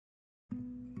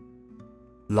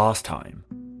Last time,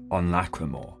 on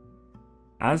Lachrymore.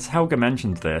 As Helga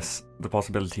mentioned this, the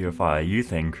possibility of fire, you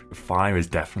think fire is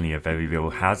definitely a very real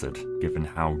hazard, given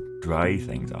how dry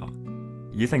things are.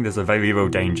 You think there's a very real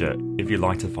danger. If you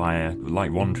light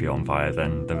one tree on fire,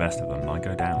 then the rest of them might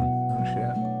go down. Oh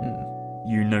shit.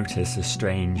 You notice a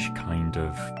strange kind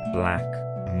of black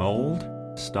mold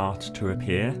start to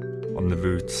appear on the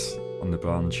roots, on the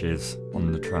branches,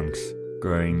 on the trunks,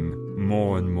 growing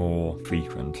more and more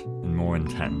frequent and more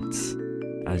intense.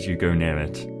 As you go near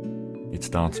it, it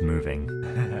starts moving.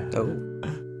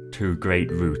 Two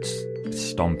great roots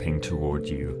stomping toward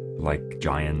you like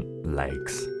giant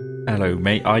legs. Hello,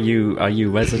 mate. Are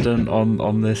you resident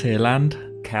on this here land?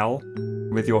 Kel,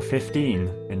 with your 15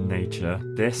 in nature,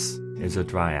 this is a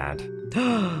dryad.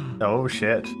 Oh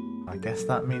shit. I guess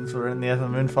that means we're in the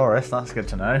Evermoon Forest. That's good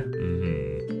to know.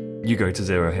 Mm-hmm. You go to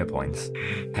 0 hit points.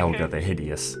 Helga the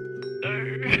Hideous.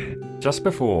 Just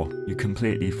before you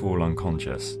completely fall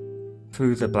unconscious,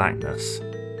 through the blackness,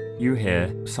 you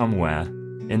hear somewhere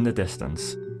in the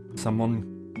distance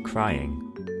someone crying.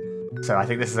 So I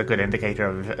think this is a good indicator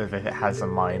of if it has a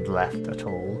mind left at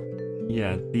all.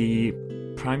 Yeah, the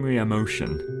primary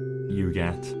emotion you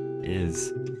get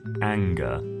is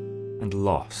anger and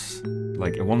loss.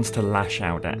 Like it wants to lash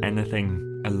out at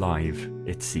anything alive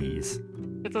it sees.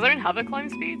 Does the zone have a climb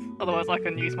speed? Otherwise I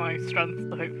can use my strength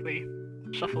to hopefully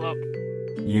shuffle up.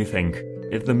 You think,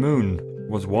 if the moon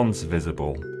was once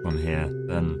visible from here,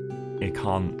 then it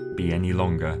can't be any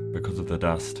longer because of the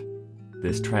dust.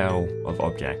 This trail of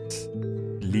objects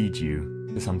leads you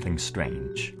to something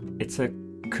strange. It's a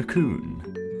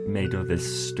cocoon made of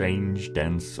this strange,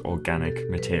 dense, organic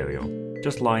material,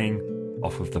 just lying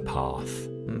off of the path.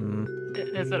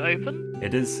 Is it open?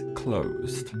 It is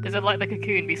closed. Is it like the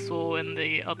cocoon we saw in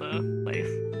the other place?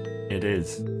 It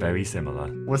is very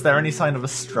similar. Was there any sign of a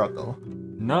struggle?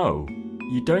 No,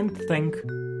 you don't think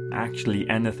actually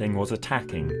anything was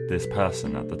attacking this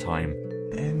person at the time.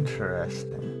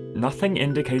 Interesting. Nothing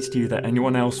indicates to you that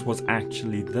anyone else was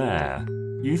actually there.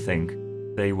 You think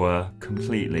they were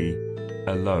completely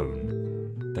alone.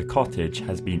 The cottage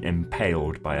has been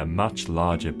impaled by a much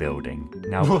larger building,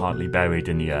 now partly buried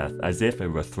in the earth, as if it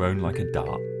were thrown like a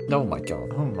dart. Oh my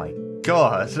god. Oh my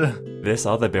god. This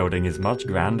other building is much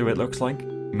grander, it looks like,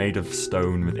 made of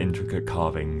stone with intricate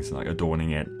carvings like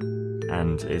adorning it,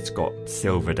 and it's got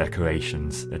silver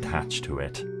decorations attached to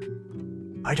it.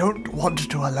 I don't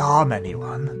want to alarm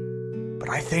anyone, but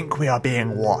I think we are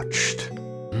being watched.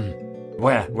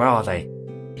 Where are they?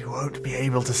 You won't be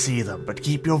able to see them, but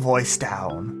keep your voice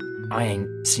down. I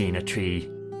ain't seen a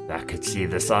tree that could see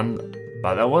the sun,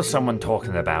 but there was someone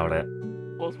talking about it.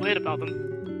 What's weird about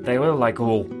them? They were like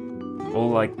all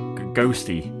like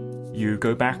ghosty. You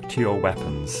go back to your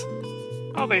weapons.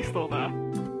 Are they still there?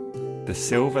 The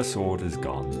silver sword is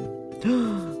gone.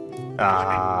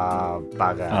 Ah,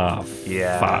 bugger. Ah,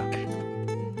 Yeah. fuck.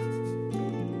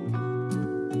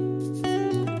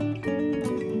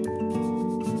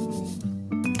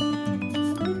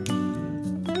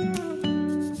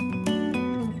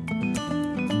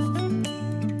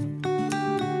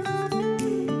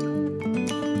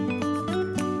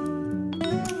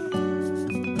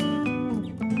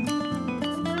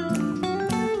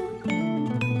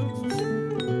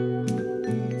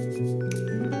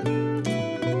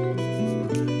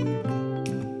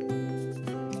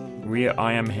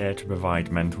 I am here to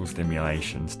provide mental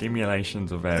stimulation.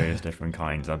 Stimulations of various different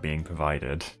kinds are being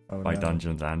provided by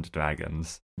Dungeons and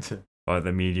Dragons by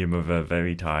the medium of a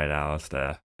very tired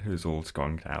Alistair, who's all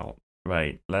skunked out.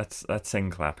 Right, let's sing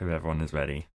clap if everyone is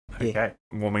ready. Okay.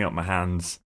 Warming up my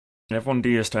hands. Everyone do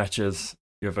your stretches,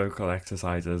 your vocal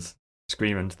exercises.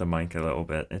 Scream into the mic a little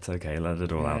bit. It's okay, let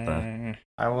it all out there.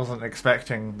 I wasn't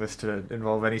expecting this to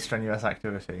involve any strenuous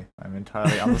activity. I'm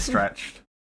entirely unstretched.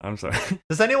 I'm sorry.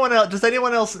 Does anyone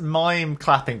else mime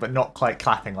clapping but not quite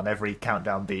clapping on every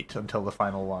countdown beat until the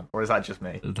final one? Or is that just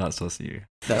me? That's just you.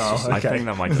 I think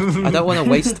that might just be... I don't want to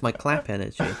waste my clap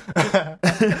energy.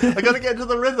 I gotta get into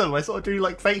the rhythm. I sort of do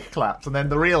like fake claps and then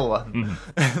the real one.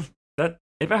 That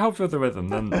if it helps with the rhythm,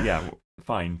 then yeah,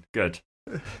 fine, good.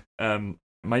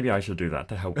 Maybe I should do that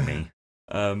to help me.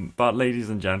 But ladies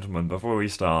and gentlemen, before we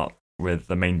start with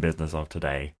the main business of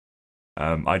today,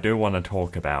 I do want to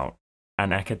talk about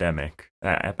an epidemic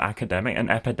that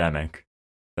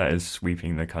is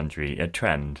sweeping the country, a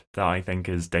trend that I think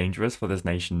is dangerous for this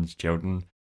nation's children,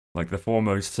 like the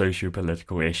foremost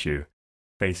socio-political issue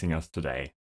facing us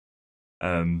today.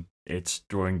 It's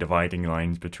drawing dividing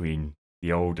lines between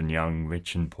the old and young,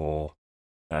 rich and poor,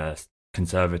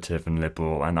 conservative and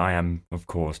liberal, and I am, of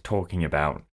course, talking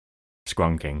about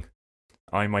skronking.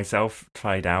 I myself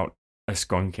tried out a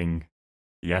skronking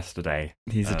yesterday.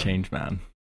 He's a changed man.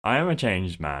 I am a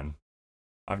changed man.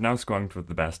 I've now skrunked with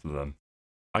the best of them.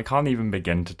 I can't even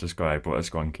begin to describe what a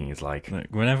skronking is like. Look,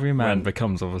 when every man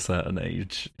becomes of a certain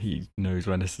age, he knows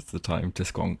when this is the time to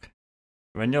skronk.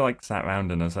 When you're like sat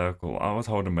round in a circle, I was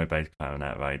holding my bass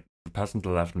clarinet, right? The person to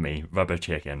the left of me, rubber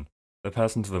chicken. The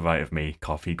person to the right of me,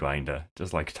 coffee grinder,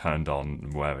 just like turned on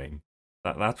and whirring.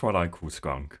 That's what I call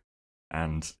skronk.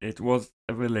 And it was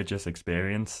a religious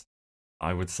experience,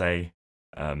 I would say.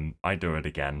 I do it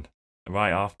again.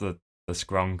 Right after the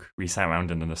skronk, we sat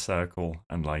around in a circle,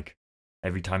 and like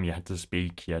every time you had to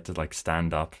speak, you had to like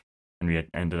stand up, and we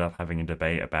ended up having a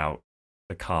debate about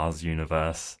the Cars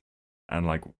universe and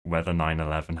like whether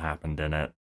 9/11 happened in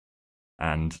it.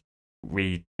 And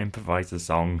we improvised a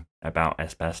song about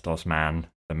Asbestos Man,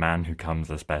 the man who comes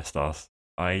asbestos.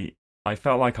 I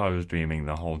felt like I was dreaming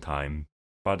the whole time,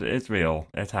 but it's real,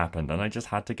 it happened, and I just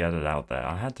had to get it out there.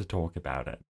 I had to talk about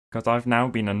it, because I've now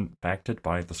been infected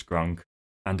by the skronk,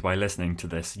 and by listening to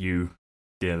this, you,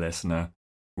 dear listener,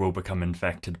 will become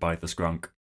infected by the skronk.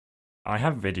 I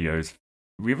have videos.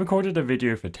 We recorded a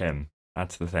video for Tim.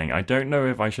 That's the thing. I don't know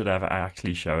if I should ever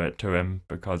actually show it to him,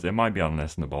 because it might be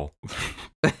unlistenable.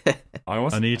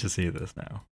 I need to see this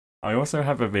now. I also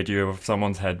have a video of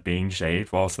someone's head being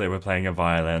shaved whilst they were playing a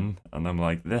violin, and I'm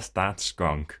like, that's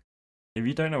skronk. If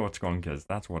you don't know what skronk is,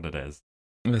 that's what it is.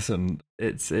 Listen,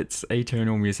 it's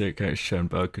atonal music that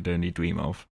Schoenberg could only dream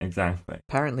of. Exactly.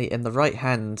 Apparently, in the right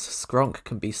hands, skronk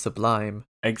can be sublime.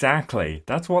 Exactly.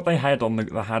 That's what they had on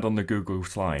the Google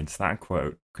slides. That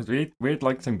quote, because we'd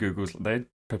like some they'd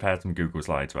prepared some Google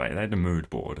slides, right? They had a mood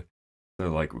board,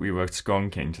 so like we were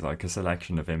skronking to like a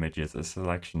selection of images, a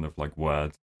selection of like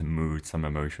words, some moods, some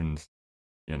emotions,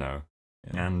 Yeah.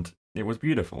 And it was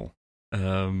beautiful.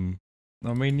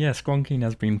 I mean, yeah, skronking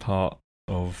has been part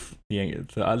of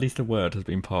at least the word has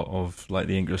been part of like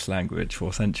the English language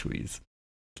for centuries.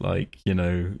 Like,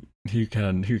 who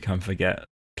can forget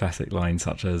classic lines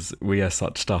such as "We are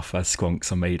such stuff as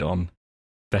skronks are made on.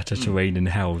 Better to reign in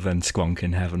hell than skronk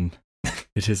in heaven.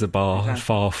 It is a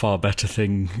far, far better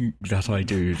thing that I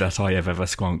do that I have ever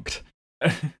skronked.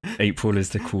 April is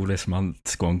the coolest month,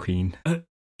 skronking.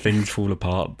 Things fall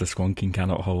apart, the skronking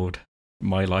cannot hold.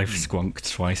 My life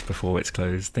skronked twice before it's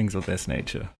closed. Things of this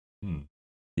nature.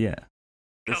 Yeah.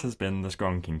 This has been the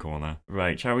skronking corner.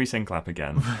 Right, shall we sing clap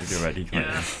again? If you're ready,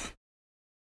 Clayton. Yeah.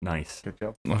 Nice. Good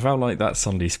job. I felt like that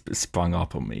suddenly sprung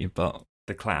up on me, but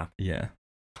The clap. yeah.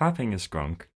 Clapping is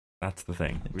skronk. That's the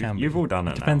thing. It can You've be. all done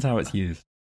it Depends now. how it's used.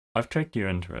 I've tricked you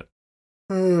into it.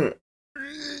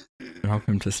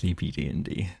 Welcome to Sleepy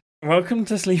D&D. Welcome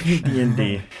to Sleepy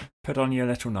D&D. Put on your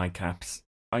little nightcaps.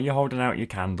 Are you holding out your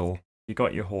candle? You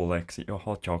got your Horlicks, your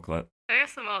hot chocolate.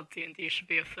 ASMR D&D should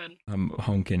be a thing. I'm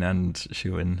honking and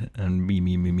shooing and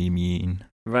me.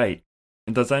 Right.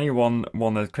 Does anyone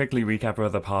want to quickly recap where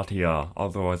the party are?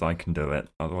 Otherwise I can do it.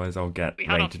 Otherwise I'll get We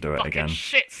had Ray our to do it fucking again.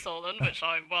 shit stolen, which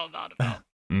I'm well mad about.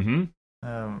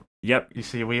 Mm-hmm. Yep. You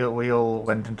see, we all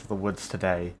went into the woods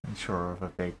today, sure of a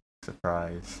big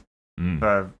surprise. Mm.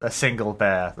 For a single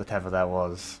bear that ever there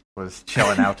was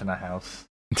chilling out in a house.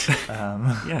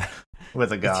 Yeah.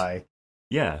 With a guy.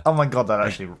 Yeah. Oh my god, that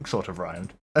actually sort of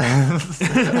rhymed.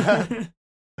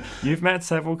 You've met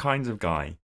several kinds of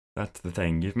guy. That's the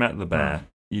thing. You've met the bear.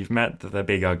 You've met the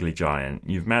big ugly giant.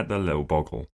 You've met the little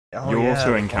boggle. You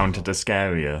also encountered a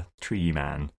scarier tree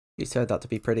man. He turned out to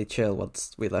be pretty chill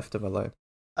once we left him alone.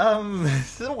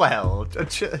 Well...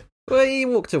 Well, he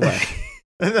walked away.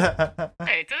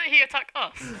 Hey, didn't he attack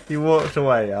us? He walked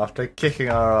away after kicking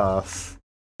our ass.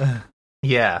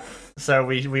 Yeah. So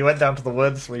we went down to the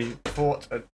woods, we fought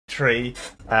a tree,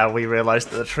 we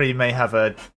realised that the tree may have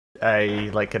a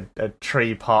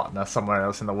tree partner somewhere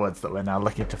else in the woods that we're now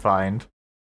looking to find.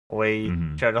 We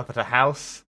showed up at a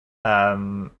house.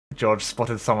 George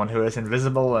spotted someone who is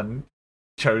invisible and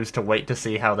chose to wait to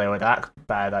see how they would act.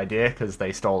 Bad idea, because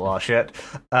they stole our shit.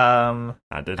 That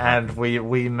did happen. And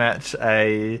we met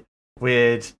a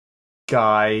weird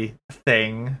guy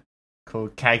thing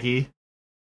called Kaggy,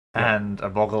 and a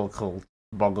boggle called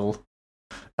Boggle,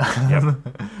 and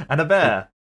a bear.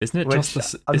 Isn't it Which,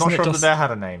 just the? I'm not isn't it sure if just, the bear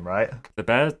had a name, right? The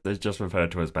bear is just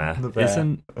referred to as bear. The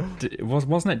bear.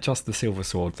 Wasn't it just the silver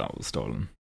sword that was stolen?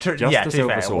 Just yeah, the to be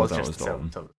silver fair, sword it was that just was the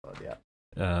stolen. silver sword, yeah.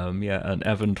 Yeah, and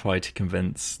Evan tried to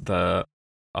convince the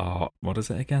what is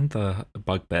it again? The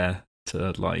bugbear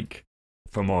to like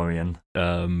Fomorian.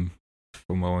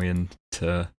 Fomorian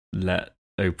to let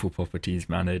Opal Properties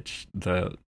manage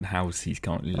the house he's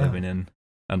currently living in.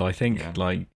 And I think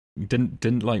like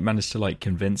didn't like manage to like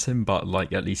convince him, but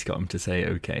like at least got him to say,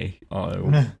 okay,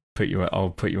 I'll put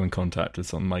you in contact with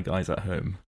some of my guys at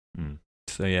home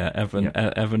So yeah,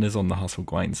 Evan is on the hustle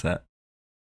grind set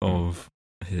of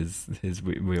his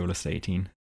real estating.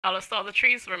 Alice, are the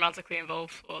trees romantically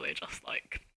involved, or are they just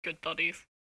like good buddies?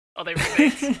 Are they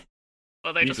roommates? Or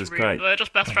are they they're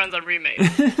just best friends and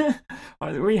roommates?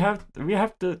 we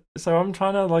have to. So I'm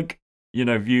trying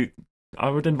to view. I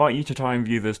would invite you to try and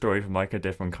view the story from like a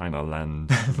different kind of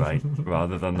lens, right?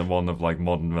 Rather than the one of like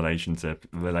modern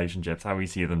relationships, how we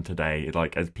see them today,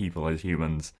 like as people, as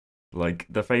humans. Like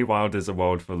the Feywild is a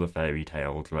world full of fairy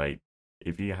tales, right?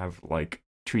 If you have like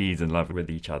trees in love with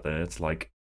each other, it's like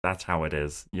that's how it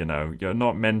is. You're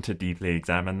not meant to deeply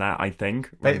examine that. I think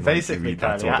basically,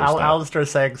 Alistair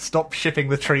is saying, "Stop shipping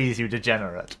the trees, you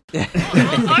degenerate." Well,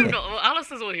 I'm not. Well,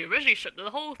 Alice is what he originally shipped. The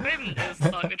whole thing is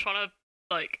like we're trying to.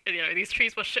 Like, these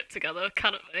trees were shipped together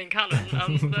in canon,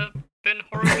 and they've been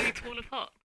horribly torn apart.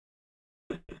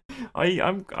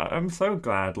 I'm so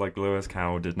glad Lewis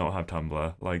Carroll did not have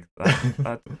Tumblr. Like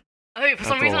that. Oh, for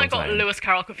some reason I got Lewis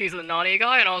Carroll confused with the Narnia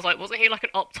guy, and I was like, wasn't he like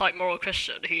an uptight moral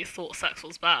Christian who thought sex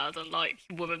was bad and like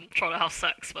women trying to have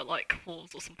sex but like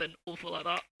whores or something awful like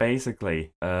that?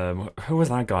 Basically, who was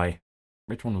that guy?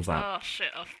 Which one was that? Oh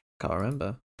shit, Can't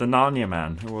remember. The Narnia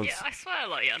man. Who was? Yeah, I swear,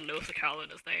 he had Lewis Carroll in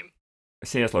his name.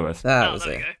 C.S. Lewis. That was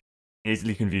there it. we go.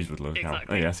 Easily confused with Lewis Carroll.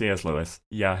 Exactly. Oh yeah, C.S. Lewis.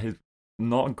 Yeah, he's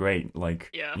not great.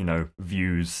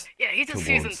 Views. Yeah, he did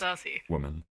Susan 30.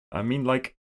 Woman. I mean,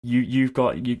 you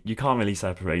can't really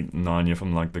separate Narnia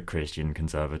from the Christian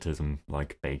conservatism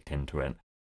baked into it.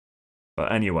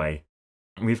 But anyway,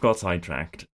 we've got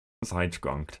side-skronked.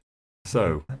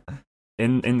 So,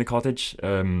 in the cottage,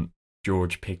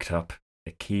 George picked up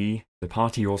a key. The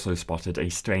party also spotted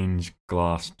a strange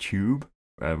glass tube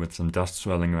with some dust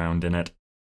swirling around in it,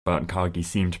 but Kagi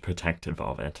seemed protective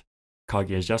of it.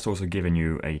 Kagi has just also given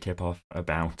you a tip-off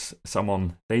about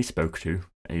someone they spoke to,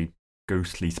 a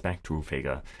ghostly spectral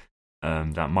figure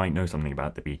that might know something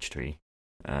about the beech tree.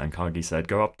 And Kagi said,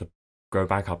 go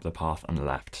back up the path on the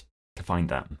left to find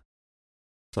them.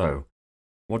 So,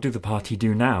 what do the party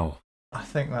do now? I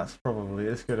think that's probably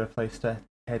as good a place to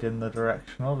head in the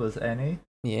direction of as any.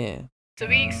 Yeah. Do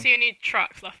we see any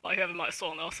tracks left by whoever might have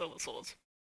stolen our silver swords?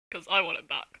 Because I want it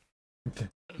back.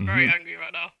 I'm very angry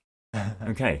right now.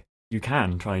 Okay, you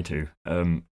can try to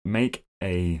make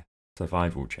a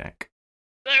survival check.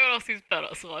 Anyone else who's better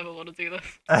at survival want to do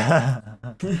this? I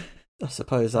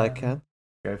suppose I can.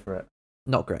 Go for it.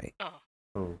 Not great. Oh.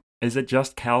 Cool. Is it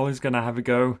just Kel who's going to have a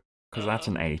go? Because that's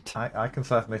an 8. I can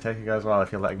certainly take a go as well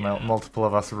if you're letting multiple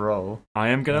of us roll. I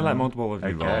am going to let multiple of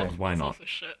you roll. Why not?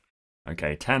 Shit.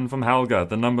 Okay, 10 from Helga.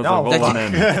 The numbers are rolling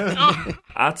in.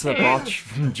 That's a botch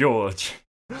from George.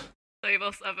 Save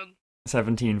us, Evan.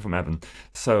 17 from Evan.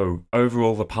 So,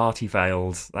 overall, the party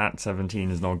fails. That 17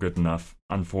 is not good enough,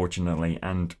 unfortunately,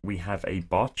 and we have a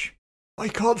botch. I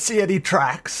can't see any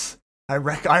tracks. I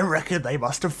reckon they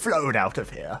must have flown out of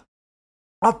here.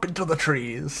 Up into the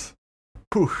trees.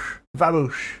 Poosh,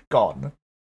 vamoosh, gone.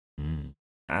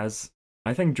 As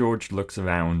I think George looks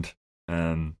around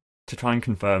to try and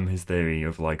confirm his theory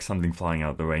of something flying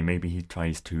out the way, maybe he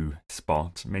tries to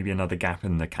spot maybe another gap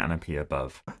in the canopy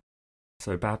above.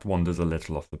 So Bat wanders a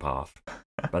little off the path,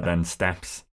 but then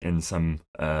steps in some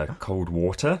cold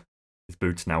water. His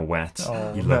boots now wet.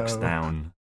 He looks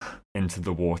down into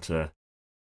the water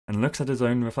and looks at his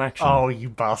own reflection. Oh, you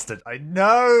bastard. I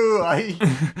know! I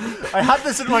had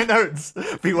this in my notes.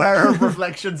 Beware of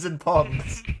reflections in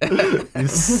ponds. You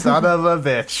son of a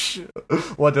bitch.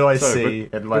 What do I see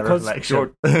in my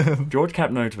reflection? George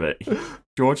kept note of it.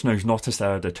 George knows not to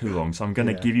stare at it too long, so I'm going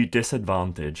to give you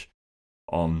disadvantage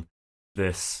on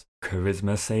this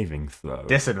charisma saving throw.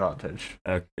 Disadvantage?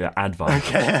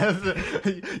 Advantage.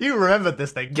 Okay. You remembered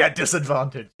this thing. Get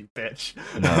disadvantage, you bitch.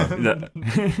 No.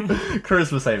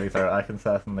 Charisma saving throw, I can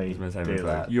certainly do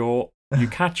that. You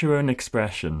catch your own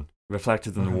expression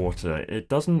reflected in the water. It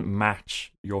doesn't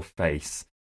match your face.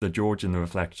 The George in the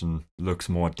reflection looks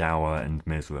more dour and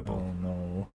miserable.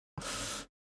 Oh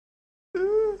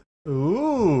no.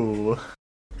 Ooh.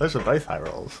 Those are both high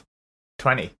rolls.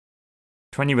 20.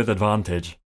 20 with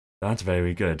advantage. That's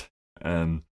very good.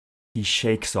 He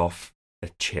shakes off a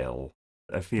chill,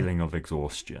 a feeling of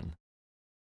exhaustion,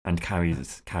 and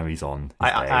carries on.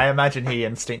 I imagine he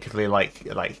instinctively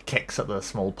kicks at the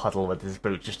small puddle with his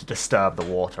boot just to disturb the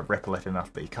water, ripple it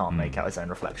enough that he can't make out his own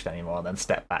reflection anymore, and then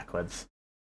step backwards.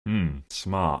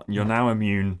 Smart. You're now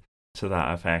immune to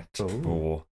that effect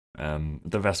for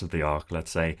the rest of the arc,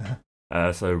 let's say.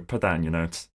 So put that in your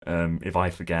notes. If I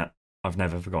forget, I've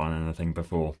never forgotten anything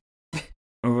before.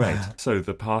 Alright, so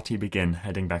the party begin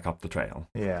heading back up the trail.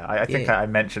 Yeah, I think I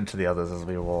mentioned to the others as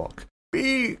we walk,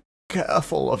 be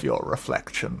careful of your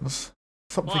reflections.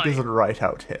 Something isn't right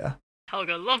out here.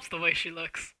 Helga loves the way she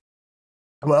looks.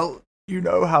 Well, you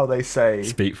know how they say.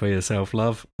 Speak for yourself,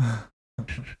 love.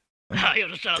 You're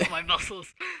just jealous of my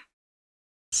muscles.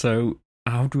 So,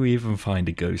 how do we even find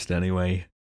a ghost anyway?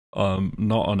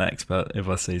 Not an expert, if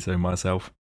I say so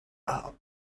myself.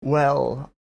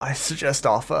 Well, I suggest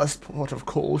our first port of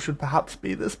call should perhaps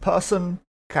be this person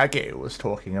Kage was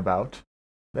talking about.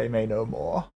 They may know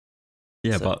more.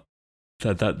 Yeah, So-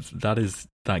 but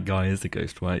that guy is the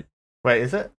ghost, right? Wait,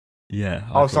 is it? Yeah.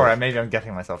 Oh, sorry, maybe I'm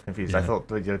getting myself confused. I Yeah. thought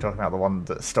that you were talking about the one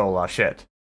that stole our shit.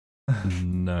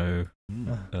 No.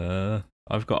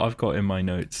 I've got in my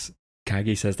notes.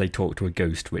 Kagi says they talked to a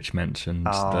ghost, which mentioned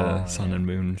the sun and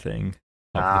moon thing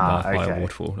up the path by a okay.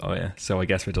 waterfall. Oh yeah. So I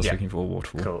guess we're just Yeah. looking for a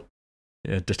waterfall. Cool.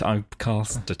 Yeah. I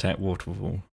cast detect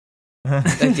waterfall. Yeah.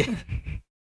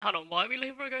 Hold on, why are we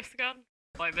looking for a ghost again?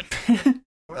 Why I missed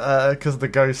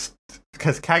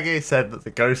Because Kage said that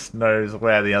the ghost knows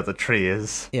where the other tree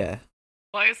is. Yeah.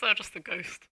 Why is there just a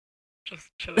ghost?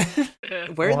 Just chilling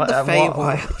here. We're in What- the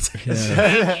what- Feywild.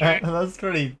 Yeah. That's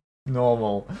pretty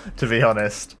normal, to be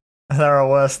honest. There are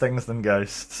worse things than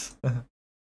ghosts.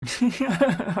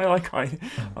 I like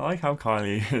how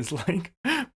Kylie is like,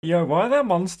 yo, why are there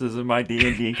monsters in my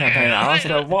D&D campaign? I was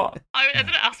like, what? I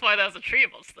didn't ask why there's a tree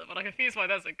monster, but I'm confused why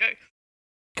there's a ghost.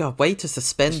 God, way to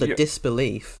suspend the Yeah.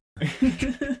 disbelief.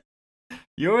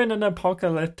 You're in an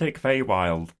apocalyptic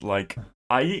Feywild. Like,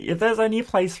 if there's any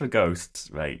place for ghosts,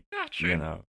 right? Yeah, true. You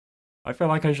know, I feel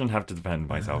like I shouldn't have to defend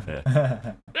myself here. No,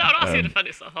 I'm not asking you to Um, defend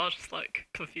yourself, I was just like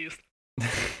confused.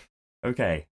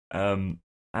 Okay.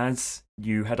 As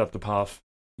you head up the path,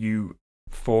 you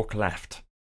fork left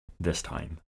this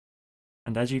time.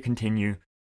 And as you continue,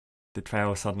 the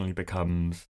trail suddenly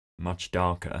becomes much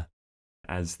darker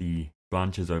as the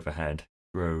branches overhead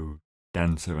grow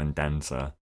denser and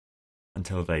denser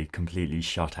until they completely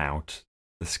shut out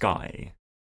the sky.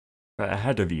 But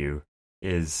ahead of you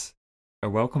is a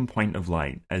welcome point of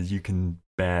light as you can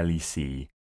barely see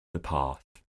the path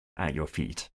at your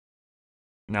feet.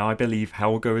 Now, I believe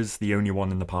Helga is the only one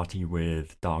in the party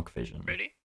with dark vision.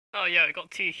 Really? Oh yeah, we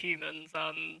got 2 humans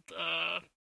and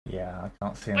Yeah, I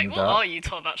can't see wait, him. what are you,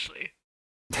 Tom, actually?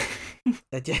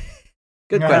 Good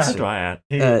Yeah. question. Dryad.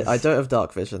 I don't have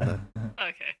dark vision though.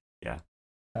 Okay.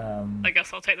 I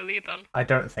guess I'll take the lead then. I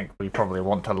don't think we probably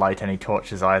want to light any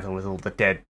torches either with all the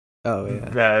dead Oh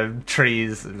yeah.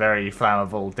 trees, very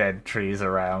flammable dead trees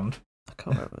around. I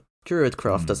can't remember.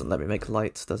 Druidcraft doesn't let me make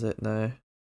lights, does it? No.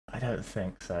 I don't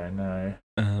think so, no.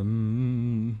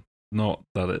 Not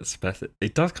that it's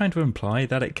it does kind of imply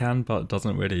that it can, but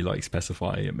doesn't really like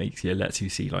specify. It lets you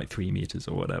see like 3 meters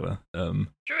or whatever.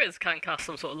 Druids can cast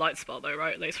some sort of light spell though,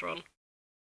 right? Later on.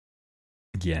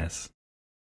 Yes.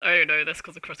 I don't know this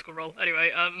because of critical roll.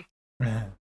 Anyway, yeah,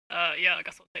 I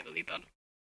guess I'll take the lead then.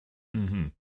 Mm-hmm.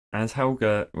 As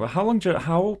Helga, well,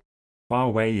 how far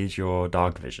away is your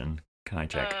dark vision? Can I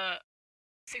check?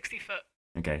 60 foot.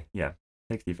 Okay, yeah,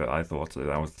 60 foot. I thought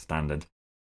that was the standard.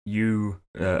 You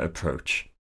approach,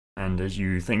 and as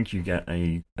you think you get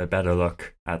a better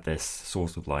look at this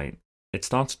source of light, it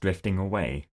starts drifting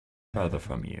away further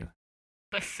from you.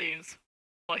 This seems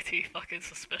mighty fucking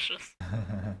suspicious.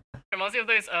 Reminds me of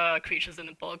those creatures in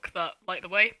the bog that light the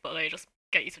way, but they just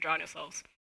get you to drown yourselves.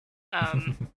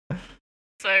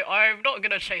 So I'm not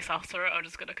gonna chase after it. I'm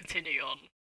just gonna continue on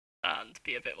and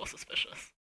be a bit more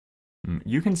suspicious.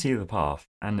 You can see the path,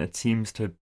 and it seems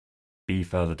to be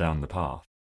further down the path.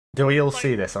 Do we all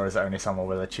see this, or is it only someone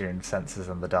with attuned senses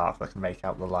in the dark that can make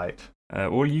out the light?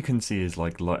 All you can see is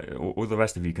like light. All the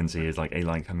rest of you can see is like a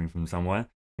light coming from somewhere.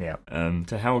 Yeah.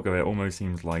 To Helga, it almost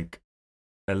seems like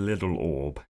a little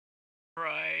orb.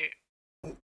 Right.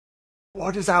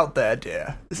 What is out there,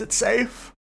 dear? Is it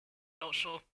safe? Not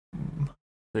sure.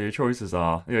 So your choices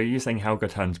are: are you saying Helga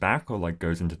turns back or like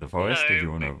goes into the forest no, if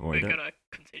you want to avoid we're it? gonna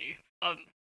continue.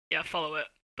 Yeah, follow it,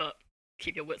 but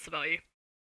keep your wits about you.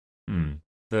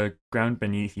 The ground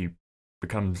beneath you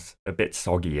becomes a bit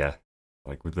soggier,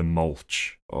 like with the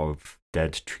mulch of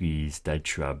dead trees, dead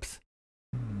shrubs.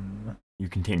 You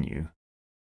continue.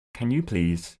 Can you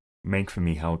please make for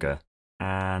me, Helga,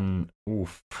 I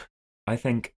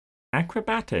think,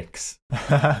 acrobatics,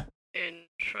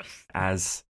 Interesting.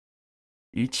 as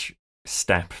each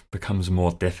step becomes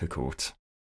more difficult,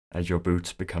 as your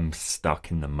boots become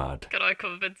stuck in the mud. Can I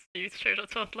convince you to change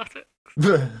that to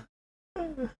athletics?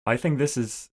 I think this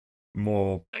is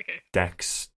more Okay.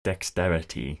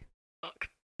 dexterity. Fuck.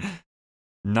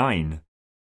 9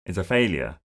 is a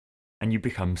failure, and you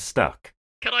become stuck.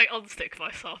 Can I unstick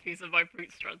myself using my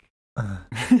brute strength?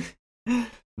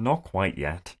 Not quite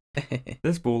yet.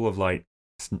 This ball of light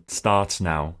starts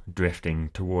now drifting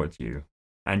towards you,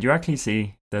 And you actually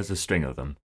see there's a string of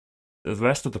them. The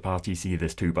rest of the party see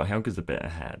this too, but Helga's a bit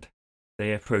ahead.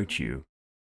 They approach you,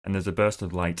 and there's a burst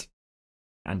of light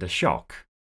and a shock.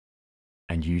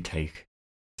 And you take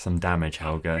some damage,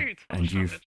 Helga, and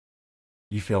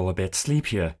you feel a bit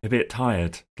sleepier, a bit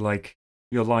tired, like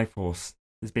your life force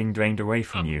is being drained away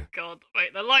from you. God,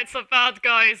 wait, the lights are bad,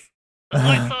 guys. The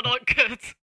lights are not good.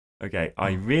 Okay,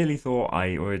 I really thought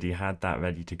I already had that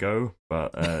ready to go,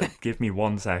 but give me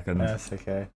 1 second. That's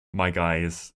okay. My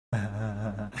guys.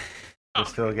 We're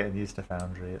still getting used to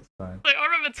Foundry, it's fine. Like, I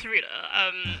remember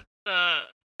Tarina,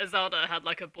 Zelda had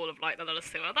like a ball of light and then a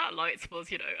simmer. That light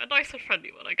was, a nice and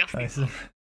friendly one, I guess.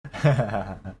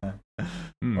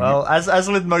 Well, as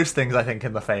with most things, I think,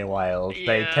 in the Feywild,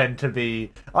 they tend to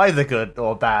be either good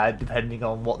or bad, depending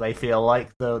on what they feel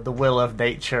like, the will of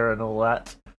nature and all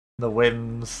that, the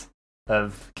whims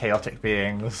of chaotic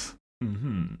beings.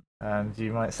 Mm-hmm. And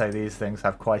you might say these things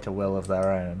have quite a will of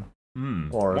their own.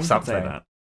 Or of something.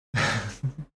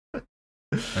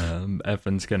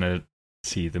 Evan's gonna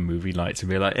see the movie lights and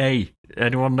be like, "Hey,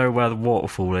 anyone know where the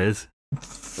waterfall is?"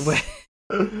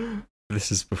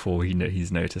 This is before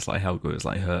he's noticed like Helga was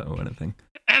like hurt or anything.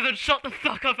 Evan, shut the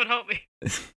fuck up and help me.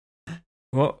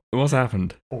 What's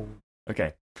happened?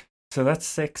 Okay, so that's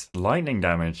 6 lightning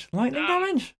damage. Lightning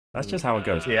damage? That's just how it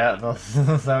goes. Yeah,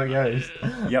 that's how it goes.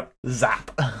 Yep.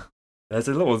 Zap. There's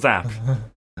a little zap.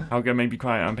 Helga may be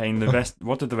quiet. I'm paying the rest.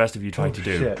 What did the rest of you try to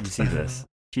do? Shit. You see this?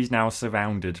 She's now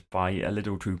surrounded by a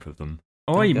little troop of them.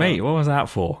 Oi, mate, what was that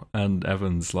for? And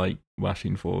Evan's like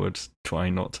washing forward,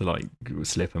 trying not to like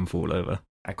slip and fall over.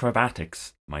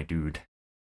 Acrobatics, my dude.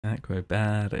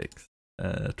 Acrobatics.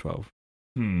 12.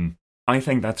 I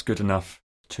think that's good enough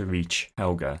to reach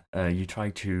Helga. You try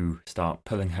to start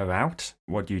pulling her out.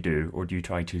 What do you do? Or do you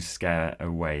try to scare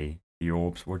away the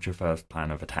orbs? What's your first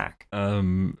plan of attack?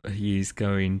 He's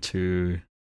going to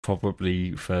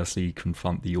probably firstly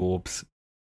confront the orbs.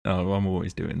 Oh, I'm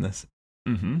always doing this.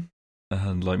 Mm-hmm.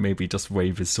 And like maybe just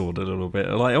wave his sword a little bit.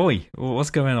 Like, oi, what's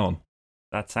going on?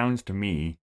 That sounds to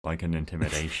me like an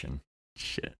intimidation.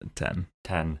 Shit, 10.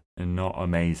 10, and not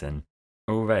amazing.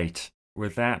 All right,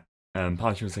 with that,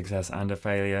 partial success and a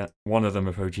failure, one of them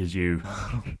approaches you.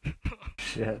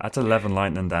 Shit. That's 11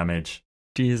 lightning damage.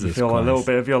 Jesus You feel Christ. a little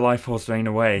bit of your life force drain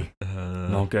away.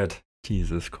 Not good.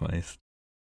 Jesus Christ.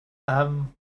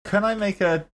 Can I make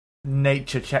a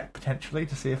nature check potentially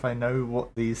to see if I know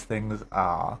what these things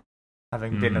are,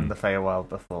 having been in the Feywild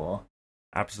before?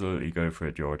 Absolutely go for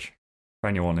it, George.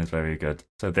 21 is very good.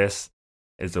 So this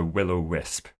is a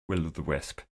will-o'-wisp.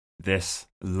 Will-o'-the-wisp. This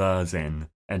lures in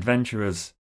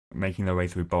adventurers making their way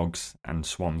through bogs and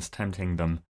swamps, tempting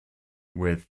them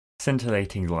with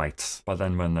scintillating lights. But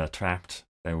then when they're trapped,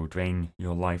 they will drain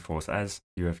your life force, as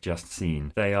you have just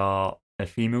seen. They are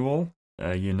ephemeral.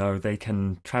 They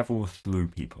can travel through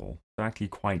people. They're actually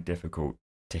quite difficult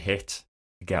to hit,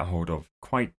 to get hold of,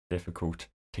 quite difficult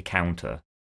to counter.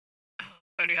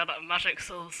 Only had that magic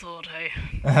sword, hey.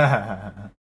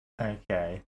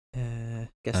 Okay. Guess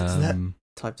it's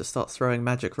time to start throwing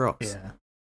magic rocks. Yeah.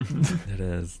 It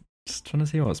is. Just trying to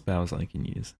see what spells I can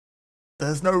use.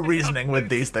 There's no reasoning with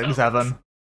these things, Evan.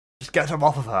 Just get them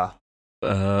off of her.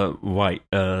 Right,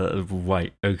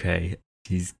 okay.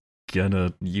 He's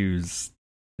gonna use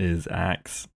his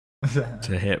axe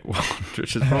to hit one,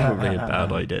 which is probably a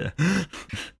bad idea.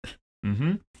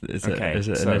 Mm-hmm. Is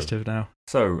it initiative now?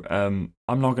 So, I'm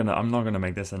not gonna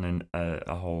make this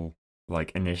a whole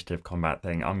like initiative combat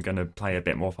thing. I'm gonna play a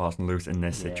bit more fast and loose in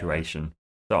this situation.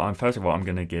 So, first of all, I'm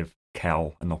gonna give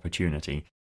Kel an opportunity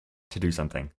to do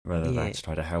something, whether that's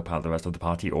try to help out the rest of the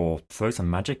party or throw some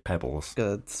magic pebbles.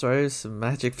 Good, throw some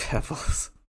magic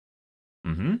pebbles.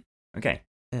 Mm-hmm. Okay.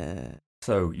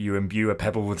 So you imbue a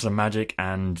pebble with some magic,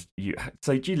 and you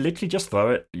literally just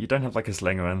throw it. You don't have like a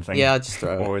sling or anything. Yeah, I just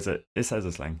throw it. Or is it? It says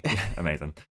a sling. Yeah,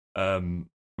 amazing.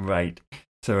 Right.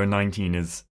 So a 19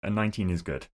 is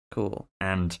good. Cool.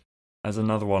 And as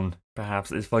another one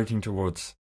perhaps is floating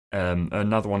towards,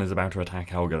 another one is about to attack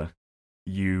Helga.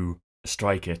 You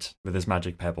strike it with this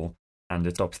magic pebble, and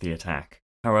it stops the attack.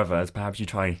 However, as perhaps you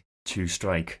try to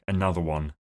strike another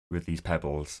one with these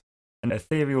pebbles, an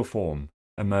ethereal form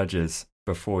emerges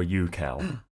before you,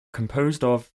 Kel, composed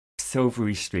of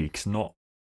silvery streaks, not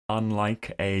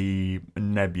unlike a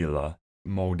nebula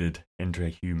molded into a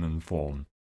human form.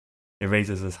 It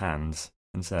raises his hands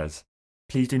and says,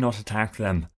 "Please do not attack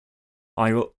them.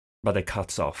 I will..." But it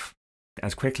cuts off.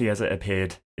 As quickly as it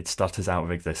appeared, it stutters out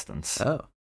of existence. Oh.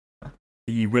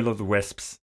 The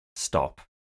will-o'-the-wisps stop,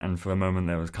 and for a moment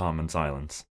there was calm and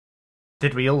silence.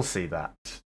 Did we all see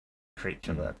that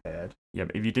creature that appeared? Yeah,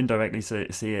 but if you didn't directly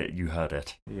see it, you heard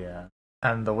it. Yeah.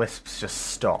 And the wisps just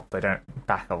stop. They don't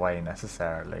back away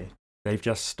necessarily. They've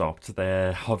just stopped.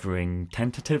 They're hovering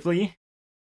tentatively,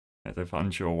 as if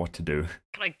unsure what to do.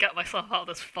 Can I get myself out of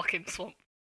this fucking swamp?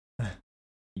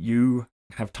 You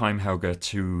have time, Helga,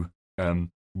 to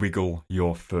wiggle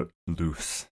your foot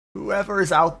loose. Whoever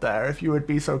is out there, if you would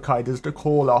be so kind as to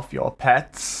call off your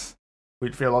pets,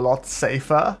 we'd feel a lot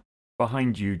safer.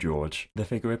 Behind you, George, the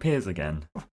figure appears again.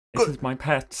 Good. It is my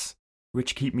pets,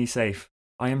 which keep me safe.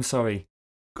 I am sorry.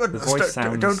 Goodness, The voice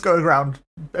don't go around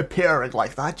appearing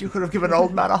like that. You could have given an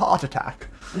old man a heart attack.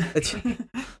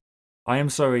 I am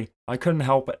sorry. I couldn't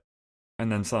help it.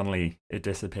 And then suddenly it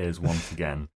disappears once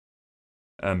again,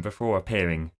 before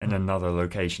appearing in another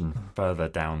location further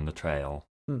down the trail.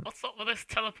 What's up with this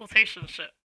teleportation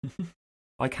shit?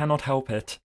 I cannot help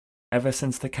it. Ever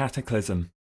since the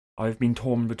cataclysm, I've been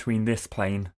torn between this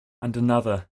plane and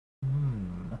another.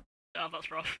 Oh,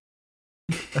 that's rough.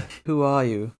 Who are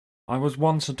you? I was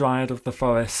once a dryad of the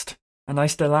forest, and I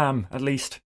still am, at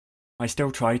least. I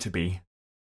still try to be.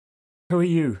 Who are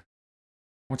you?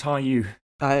 What are you?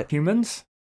 Humans?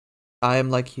 I am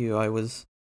like you. I was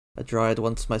a dryad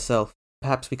once myself.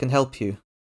 Perhaps we can help you.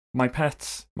 My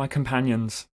pets, my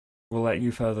companions, will let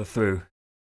you further through.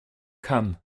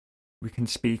 Come, we can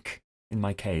speak in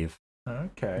my cave.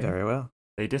 Okay. Very well.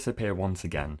 They disappear once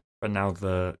again, but now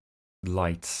the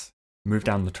lights move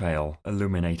down the trail,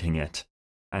 illuminating it,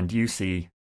 and you see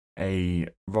a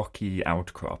rocky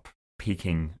outcrop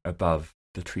peeking above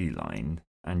the tree line,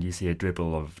 and you see a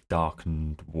dribble of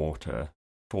darkened water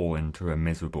fall into a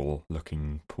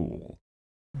miserable-looking pool,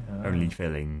 only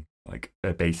filling like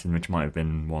a basin which might have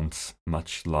been once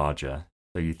much larger.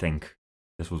 So you think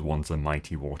this was once a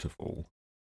mighty waterfall.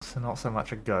 So not so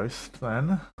much a ghost,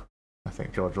 then? I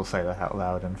think George will say that out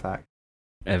loud, in fact.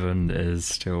 Evan is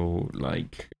still,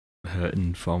 like,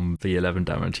 hurting from the 11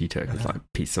 damage he took. It's like,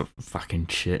 piece of fucking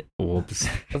shit orbs.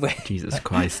 Jesus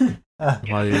Christ. Why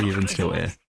are you even still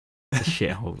here? It's a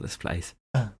shithole, this place.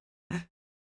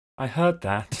 I heard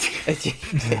that.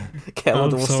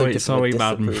 Kelland also sorry,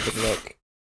 madam. disapproving look.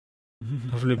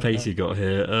 Lovely place you got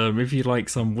here. If you like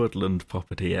some woodland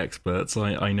property experts,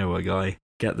 I know a guy.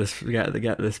 Get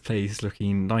this place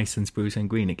looking nice and spruce and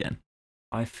green again.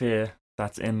 I fear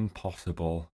that's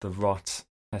impossible. The rot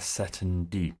has set in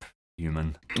deep,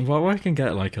 human. Well, I can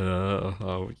get like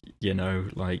the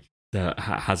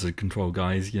hazard control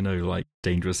guys, like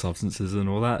dangerous substances and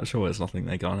all that. Sure, it's nothing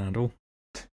they can't handle.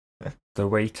 The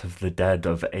weight of the dead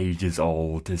of ages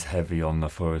old is heavy on the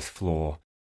forest floor.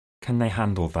 Can they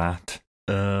handle that?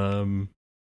 What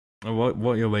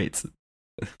are your weights?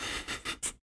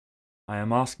 I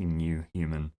am asking you,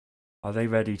 human. Are they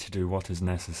ready to do what is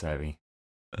necessary?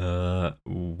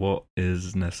 What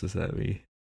is necessary?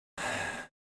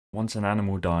 Once an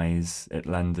animal dies, it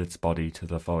lends its body to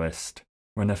the forest.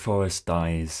 When a forest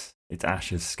dies, its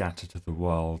ashes scatter to the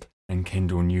world and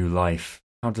kindle new life.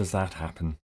 How does that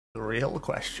happen? The real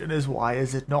question is, why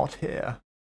is it not here?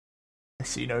 I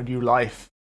see no new life,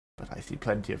 but I see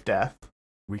plenty of death.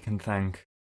 We can thank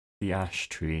the ash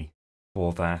tree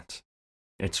for that.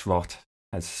 Its rot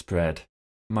has spread.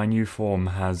 My new form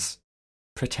has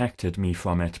protected me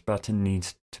from it, but it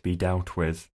needs to be dealt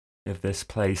with if this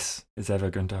place is ever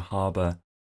going to harbour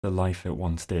the life it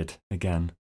once did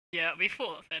again. Yeah, we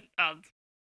fought with it, and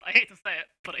I hate to say it,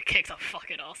 but it kicks our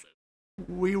fucking asses.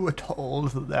 We were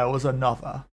told that there was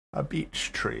another, a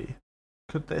beech tree.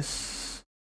 Could this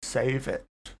save it,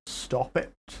 stop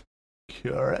it,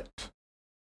 cure it?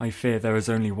 I fear there is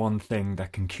only one thing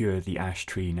that can cure the ash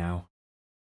tree now.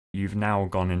 You've now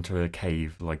gone into a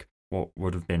cave, like what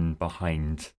would have been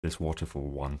behind this waterfall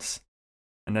once.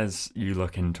 And as you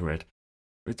look into it,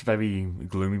 it's very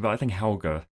gloomy, but I think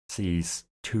Helga sees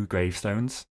two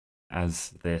gravestones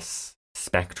as this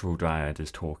spectral dryad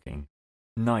is talking.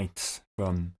 Knights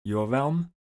from your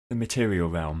realm, the material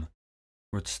realm,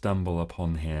 would stumble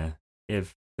upon here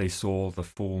if they saw the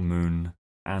full moon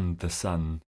and the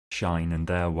sun shine in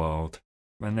their world.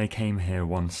 When they came here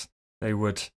once, they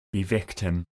would be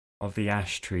victim of the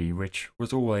ash tree, which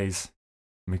was always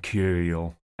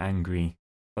mercurial, angry,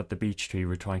 but the beech tree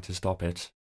would try to stop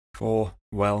it. For,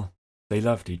 well, they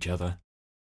loved each other.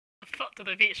 The fuck did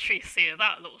the beech tree see in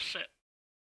that little shit?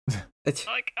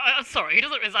 I'm sorry, he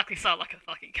doesn't exactly sound like a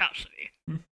fucking catch to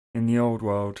me. In the old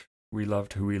world, we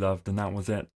loved who we loved, and that was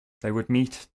it. They would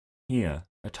meet here,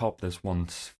 atop this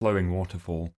once flowing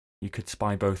waterfall. You could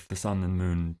spy both the sun and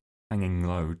moon hanging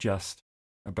low just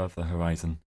above the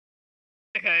horizon.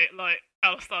 Okay,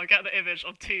 Alistair, get the image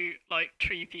of two,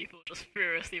 tree people just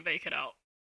furiously making out.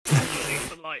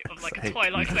 The light of, a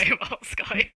twilight flame out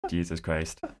sky. Jesus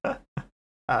Christ.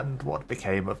 And what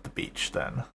became of the beach,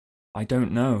 then? I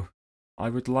don't know. I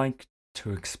would like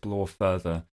to explore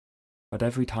further, but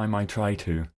every time I try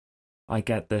to, I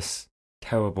get this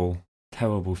terrible,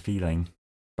 terrible feeling.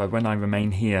 But when I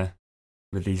remain here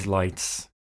with these lights,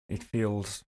 I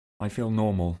feel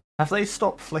normal. Have they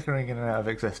stopped flickering in and out of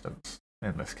existence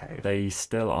in this cave? They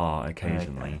still are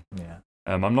occasionally. Okay. Yeah.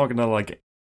 I'm not gonna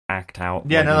act out.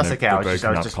 Yeah, no, that's okay. I The was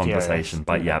broken up just conversation,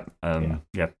 curious.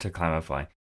 but to clarify,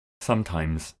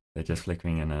 sometimes they're just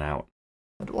flickering in and out.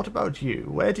 And what about you?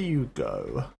 Where do you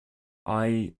go?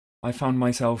 I found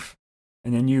myself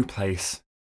in a new place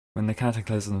when the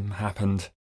cataclysm happened.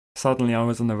 Suddenly, I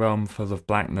was in a realm full of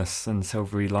blackness and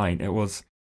silvery light. It was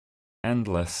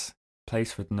endless, a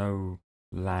place with no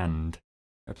land,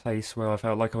 a place where I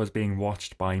felt like I was being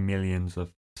watched by millions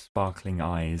of sparkling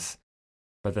eyes.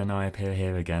 But then I appear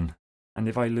here again, and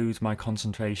if I lose my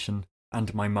concentration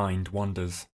and my mind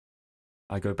wanders,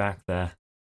 I go back there.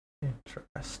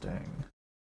 Interesting.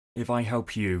 If I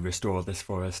help you restore this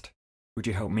forest, would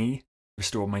you help me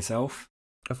restore myself?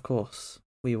 Of course,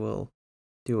 we will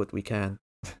do what we can.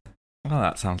 Well,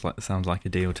 that sounds like a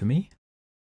deal to me.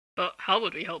 But how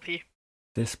would we help you?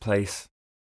 This place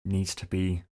needs to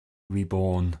be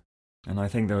reborn, and I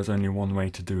think there is only one way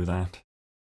to do that.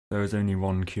 There is only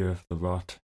one cure for the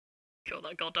rot. Cure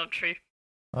that goddamn tree.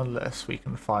 Unless we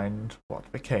can find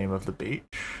what became of the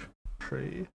beech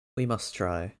tree. We must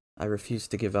try. I refuse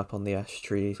to give up on the ash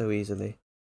tree so easily.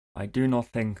 I do not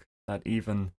think that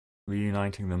even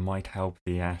reuniting them might help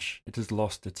the ash. It has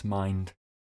lost its mind.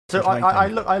 So Which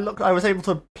I was able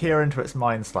to peer into its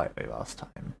mind slightly last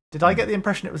time. Did I get the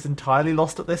impression it was entirely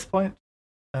lost at this point?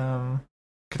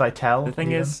 Could I tell? The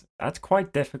thing is, that's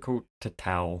quite difficult to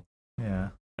tell. Yeah.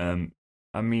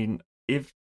 I mean,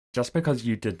 if just because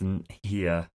you didn't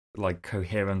hear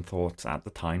coherent thoughts at the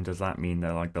time, does that mean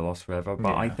they're lost forever?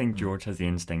 But I think George has the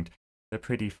instinct. They're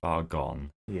pretty far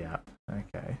gone. Yeah.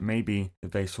 Okay. Maybe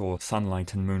if they saw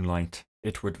sunlight and moonlight,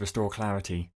 it would restore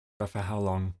clarity. But for how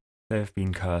long? They've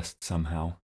been cursed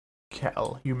somehow.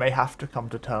 Kel, you may have to come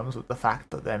to terms with the fact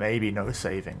that there may be no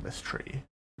saving this tree.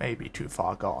 Maybe too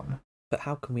far gone. But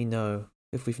how can we know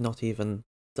if we've not even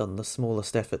done the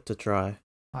smallest effort to try?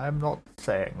 I am not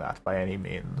saying that by any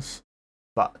means,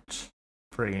 but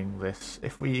bringing this,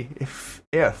 if we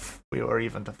were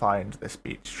even to find this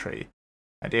beech tree,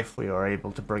 and if we were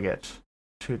able to bring it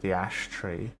to the ash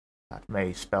tree, that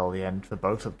may spell the end for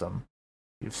both of them.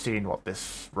 You've seen what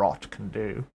this rot can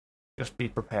do. Just be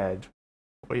prepared.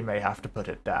 We may have to put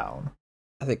it down.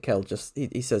 I think Kel just,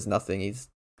 he says nothing. He's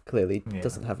clearly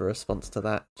doesn't have a response to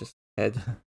that. Just head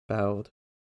bowed.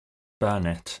 Burn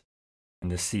it,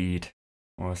 and the seed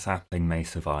or a sapling may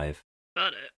survive.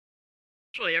 Burn it?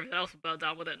 Surely everything else will burn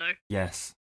down with it, no?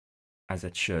 Yes, as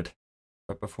it should.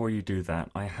 But before you do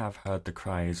that, I have heard the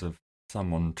cries of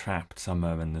someone trapped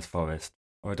somewhere in this forest.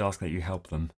 I would ask that you help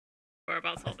them.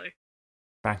 Whereabouts are they?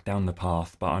 Back down the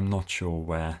path, but I'm not sure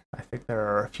where. I think there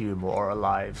are a few more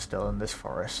alive still in this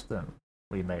forest than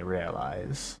we may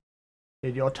realize.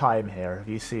 In your time here, have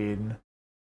you seen,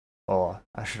 or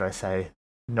should I say,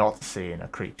 not seen a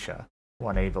creature,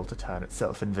 one able to turn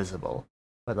itself invisible,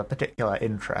 with a particular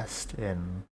interest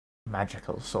in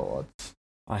magical swords?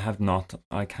 I have not.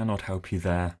 I cannot help you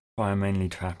there, for I am mainly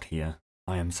trapped here.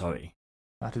 I am sorry.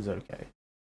 That is okay.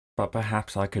 But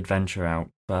perhaps I could venture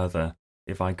out further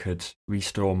if I could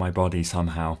restore my body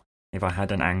somehow, if I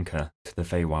had an anchor to the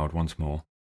Feywild once more.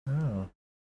 Oh.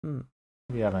 Do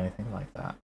you have anything like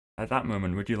that? At that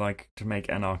moment, would you like to make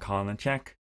an Arcana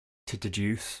check to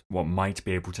deduce what might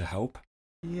be able to help?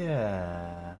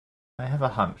 Yeah. I have a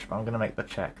hunch, but I'm going to make the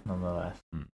check nonetheless.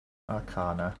 Hmm.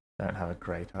 Arcana. Don't have a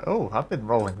great... Oh, I've been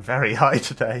rolling very high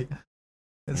today.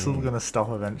 It's all going to stop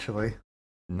eventually.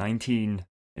 19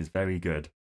 is very good.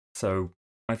 So,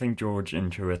 I think George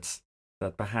intuits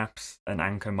that perhaps an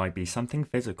anchor might be something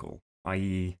physical,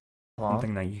 i.e.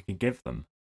 something that you could give them.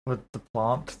 Would the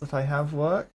plant that I have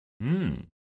work?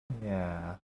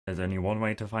 Yeah. There's only one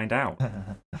way to find out.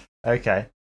 Okay.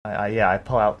 I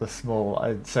pull out the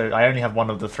small... so I only have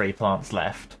one of the 3 plants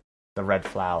left. The red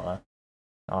flower.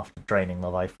 After draining the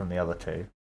life from the other 2.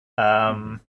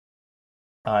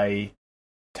 I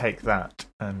take that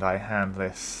and I hand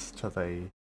this to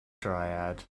the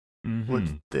dryad. Mm-hmm.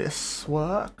 Would this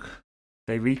work?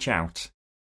 They reach out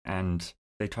and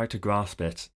they try to grasp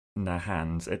it in their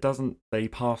hands. It doesn't... They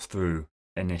pass through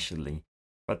initially,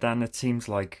 but then it seems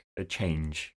like a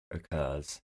change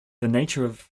occurs. The nature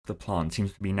of the plant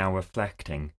seems to be now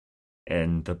reflecting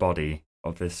in the body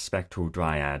of this spectral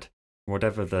dryad.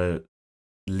 Whatever the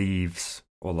leaves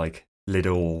or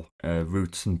little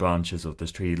roots and branches of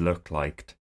this tree look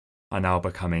like are now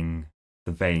becoming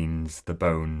the veins, the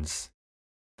bones,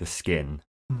 the skin.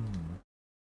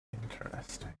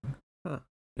 Interesting.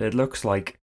 It looks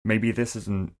like maybe this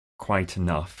isn't quite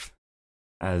enough,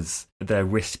 as their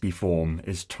wispy form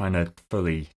is trying to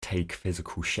fully take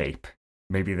physical shape.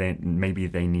 Maybe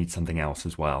they need something else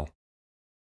as well.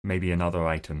 Maybe another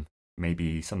item.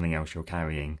 Maybe something else you're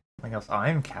carrying. Something else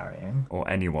I'm carrying. Or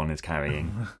anyone is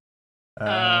carrying.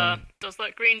 Does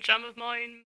that green gem of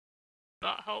mine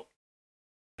that help?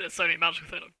 It's the only magical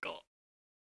thing I've got.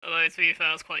 Although to be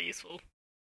fair, it's quite useful.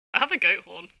 I have a goat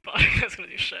horn, but I think it's gonna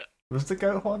do shit. Was the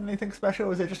goat horn anything special, or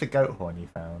was it just a goat horn you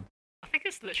found? I think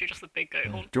it's literally just a big goat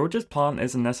horn. George's plant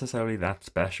isn't necessarily that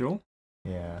special.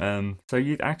 Yeah. So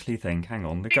you'd actually think, hang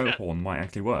on, the goat horn might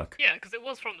actually work. Yeah, because it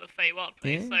was from the Fey Wild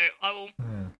place, so I will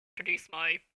produce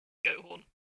my goat horn.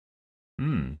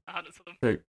 I hand it to them.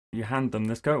 So you hand them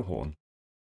this goat horn.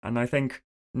 And I think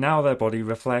now their body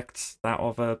reflects that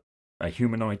of a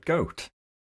humanoid goat.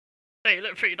 They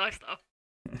look pretty nice now.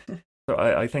 So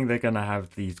I think they're going to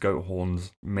have these goat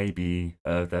horns. Maybe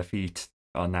their feet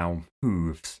are now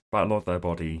hooves, but a lot of their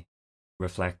body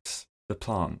reflects the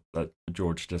plant that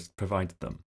George just provided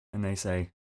them. And they say,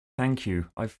 "Thank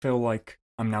you. I feel like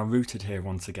I'm now rooted here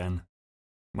once again.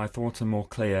 My thoughts are more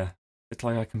clear. It's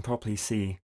like I can properly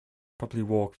see, properly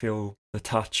walk, feel the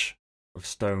touch of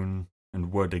stone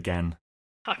and wood again.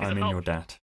 I'm in your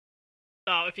debt."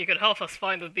 Now, if you could help us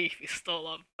find the thief who stole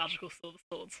our magical silver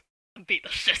swords and beat the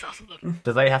shit out of them.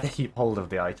 Do they have to keep hold of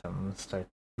the items to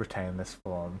retain this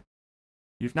form?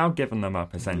 You've now given them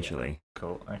up, essentially. Yeah.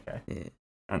 Cool, okay. Yeah.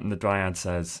 And the Dryad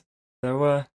says, There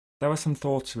were some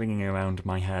thoughts ringing around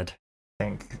my head. I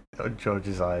think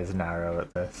George's eyes narrow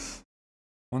at this.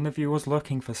 One of you was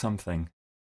looking for something.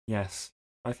 Yes,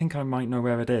 I think I might know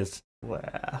where it is.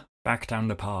 Where? Back down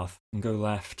the path and go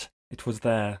left. It was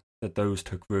there that those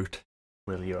took root.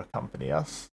 Will you accompany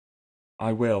us?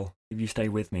 I will, if you stay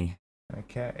with me.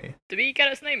 Okay. Did we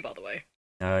get its name, by the way?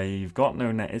 You've got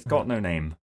no name. It's got no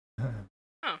name.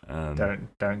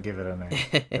 Don't give it a name.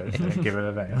 Don't give it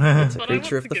a name. It's a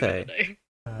creature of the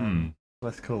Fae.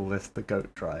 Let's call this the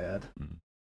Goat Dryad.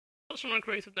 What's your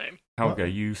creative name? Helga,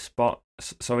 you spot...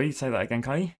 Sorry, say that again,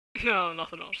 Kai? No,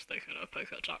 nothing. I was just taking a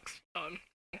poke at Jack's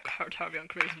terribly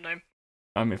uncreative name.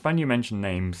 It's fun you mention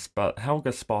names, but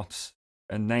Helga spots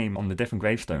a name on the different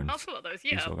gravestones. I saw those,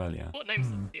 yeah. Earlier. What names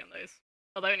are on those?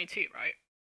 Are there only two, right?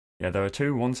 Yeah, there are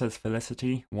two. One says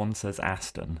Felicity, one says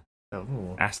Aston.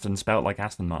 Oh. Aston spelt like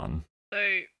Aston Martin.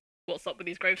 So, what's up with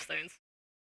these gravestones?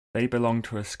 They belong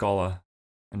to a scholar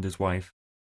and his wife.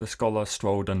 The scholar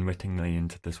strolled unwittingly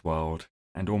into this world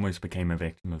and almost became a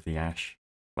victim of the ash.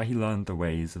 But he learned the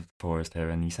ways of the forest here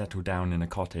and he settled down in a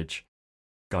cottage,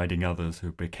 guiding others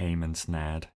who became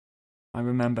ensnared. I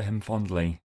remember him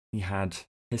fondly. He had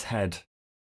his head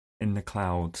in the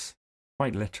clouds,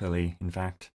 quite literally, in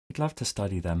fact. He'd love to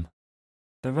study them.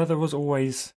 The weather was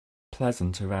always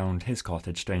pleasant around his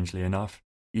cottage, strangely enough,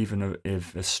 even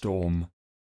if a storm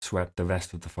swept the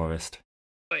rest of the forest.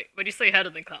 Wait, when you say head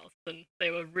in the clouds, then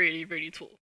they were really, really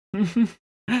tall.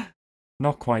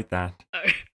 Not quite that.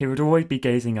 Oh. He would always be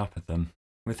gazing up at them,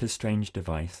 with his strange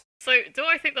device. So, do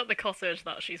I think that the cottage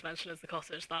that she's mentioned is the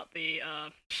cottage that the,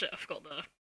 shit, I forgot the...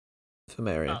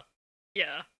 Samaria.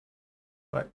 Yeah.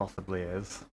 That possibly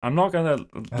is. I'm not going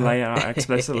to lay it out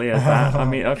explicitly as that. I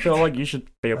mean, I feel like you should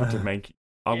be able to make...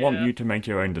 I want you to make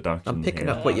your own deductions. I'm picking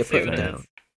here. up what you're putting down.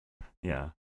 Yeah.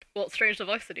 What strange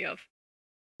device did he have?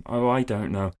 Oh, I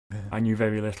don't know. I knew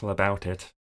very little about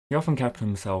it. He often kept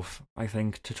himself, I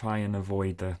think, to try and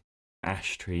avoid the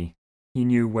ash tree. He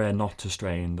knew where not to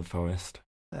stray in the forest.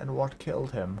 Then what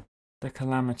killed him? The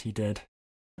calamity did.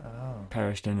 Oh.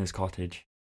 Perished in his cottage.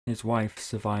 His wife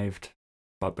survived,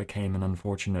 but became an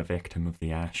unfortunate victim of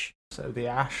the ash. So the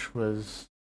ash was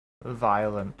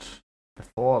violent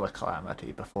before the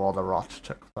calamity, before the rot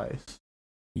took place.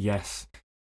 Yes,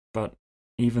 but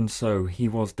even so, he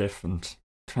was different,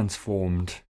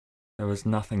 transformed. There was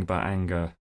nothing but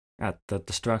anger at the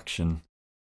destruction,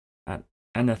 at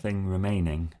anything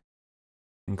remaining,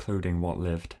 including what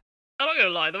lived. I'm not gonna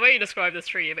lie, the way you described this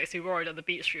tree, it makes me worried that the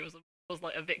beech tree was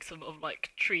like a victim of like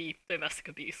tree domestic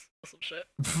abuse or some shit.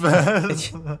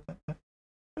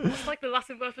 What's like the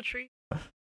Latin word for tree?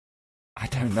 I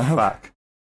don't know. Fuck.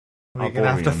 We're gonna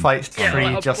have to Arboreal. fight Yeah, tree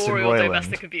like Justin arboreal Roiland.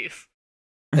 domestic abuse.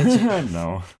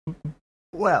 No.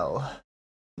 Well,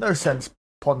 no sense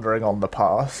pondering on the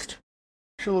past.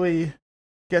 Shall we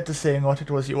get to seeing what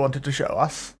it was you wanted to show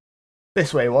us?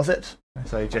 This way, was it?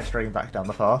 So gesturing back down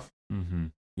the path.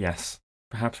 Yes.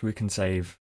 Perhaps we can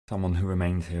save someone who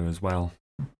remains here as well.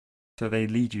 So they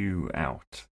lead you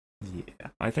out.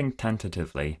 Yeah. I think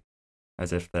tentatively,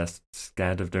 as if they're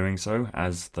scared of doing so,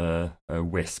 as the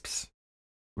wisps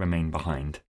remain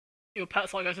behind. Your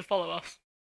pets are going to follow us.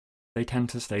 They tend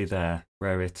to stay there,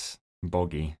 where it's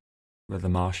boggy, where the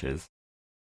marsh is.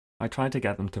 I tried to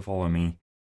get them to follow me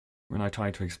when I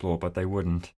tried to explore, but they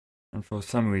wouldn't, and for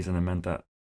some reason it meant that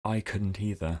I couldn't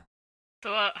either.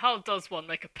 So how does one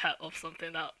make a pet of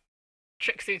something that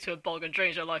tricks you into a bog and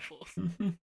drains your life force?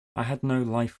 I had no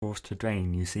life force to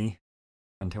drain, you see,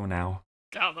 until now.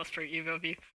 Damn, that's pretty evil of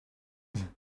you.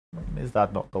 Is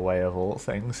that not the way of all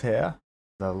things here?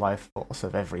 The life force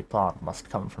of every plant must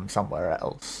come from somewhere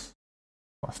else.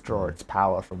 Must draw its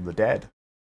power from the dead.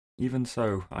 Even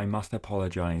so, I must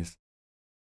apologize,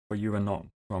 for you are not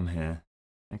from here,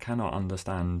 and cannot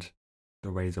understand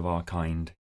the ways of our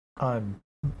kind. I'm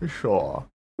sure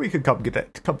we could come to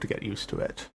get used to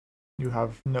it. You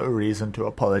have no reason to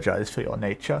apologize for your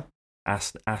nature.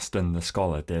 Aston the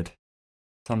scholar did.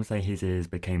 Some say his ears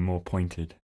became more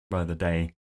pointed by the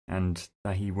day, and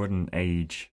that he wouldn't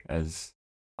age as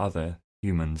other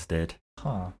humans did.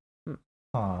 Huh.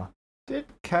 Did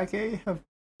Kage have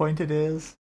pointed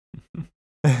ears?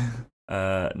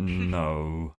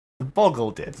 No. The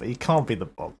Boggle did, but he can't be the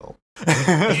Boggle.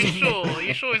 Are you sure? Are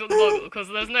you sure he's on the Boggle? Because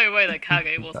there's no way that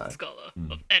Kage wasn't a scholar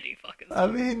of any fucking sort. I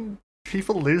mean,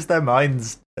 people lose their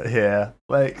minds here.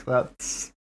 Like,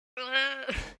 that's...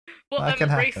 What can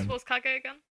race happen. was Kage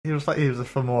again? He was a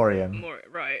Fomorian.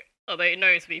 Right. Are they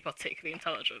known to be particularly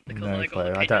intelligent? Because No I got clue.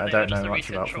 an I opinion they don't were just know a much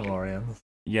recent about troll. Fomorians.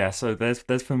 Yeah, so there's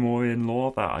Fomorian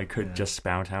lore that I could just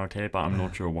spout out here, but I'm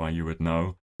not sure why you would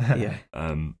know. Yeah.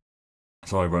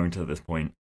 So I won't at this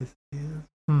point.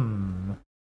 Oh,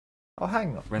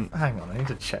 hang on. Hang on, I need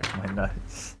to check my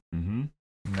notes. Mm-hmm.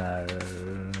 No.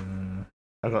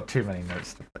 I've got too many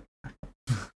notes to put.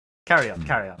 Carry on.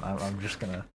 I'm just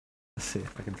gonna see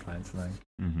if I can find something.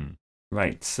 Mm-hmm.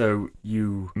 Right, so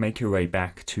you make your way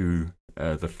back to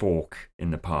the fork in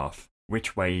the path.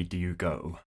 Which way do you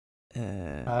go?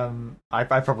 I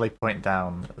probably point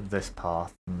down this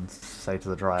path and say to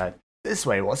the Dryad, "This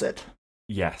way, was it?"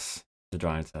 Yes, the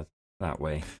Dryad said. That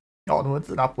way. Onwards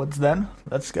and upwards, then.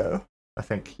 Let's go. I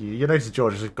think you notice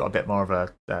George has got a bit more of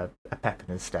a pep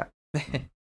in his step.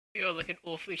 You're looking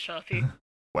awfully sharpy.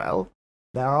 Well,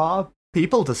 there are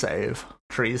people to save,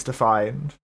 trees to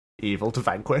find, evil to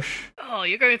vanquish. Oh,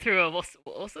 you're going through a what's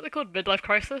it called? Midlife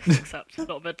crisis? Except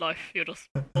not midlife. You're just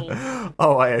old.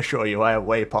 Oh, I assure you, I am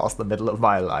way past the middle of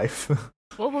my life.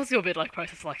 What was your midlife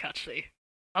crisis like, actually?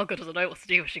 Alga doesn't know what to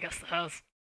do when she gets to hers.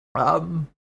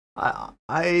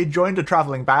 I joined a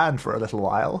travelling band for a little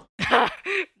while.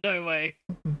 No way.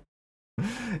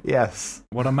 Yes.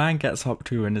 What a man gets up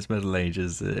to in his middle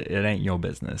ages, it ain't your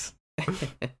business.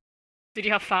 Did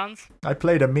you have fans? I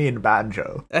played a mean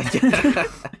banjo. Hold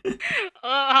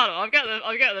on, I'm getting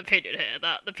the opinion here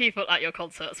that the people at your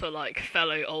concerts were like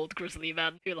fellow old grizzly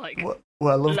men who like.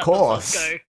 Well, of let course.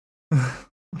 themselves go.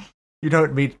 You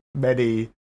don't meet many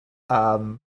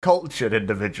cultured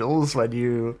individuals when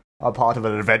you are part of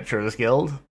an adventurers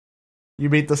guild. You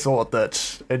meet the sort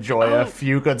that enjoy a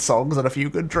few good songs and a few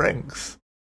good drinks.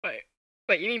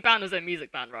 Wait, you mean band as a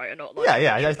music band, right? And not like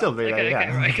Yeah, I still mean okay, that,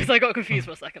 yeah. right, because I got confused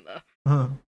for a second there.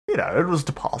 You know, it was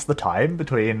to pass the time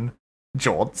between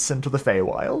jaunts into the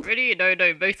Feywild. Really? No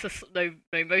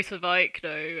motorbike,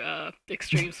 no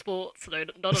extreme sports, no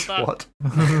none of that. What?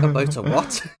 A motor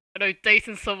what? No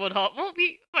dating someone hard. Well,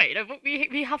 we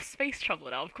have space travel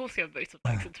now. Of course, we have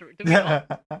motorbikes in Taruna. Do we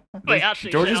not? Wait,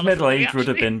 actually, George's middle age would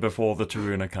have actually? been before the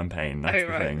Taruna campaign. That's Oh,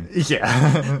 the right. thing.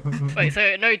 Yeah. Wait,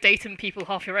 so no dating people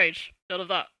half your age? None of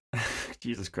that?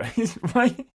 Jesus Christ!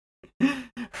 Why?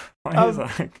 Why is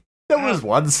that? There was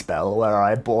one spell where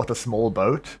I bought a small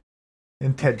boat,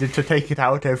 intended to take it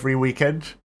out every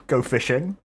weekend, go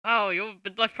fishing. Wow, your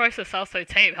midlife crisis sounds so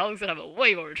tame. Helg's gonna have a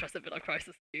way more interesting midlife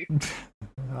crisis than you.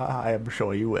 I am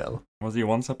sure you will. Was he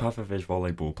once a pufferfish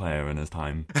volleyball player in his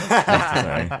time?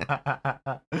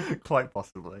 Quite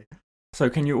possibly. So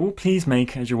can you all please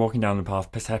make, as you're walking down the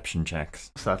path, perception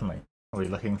checks? Certainly. Are we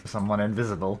looking for someone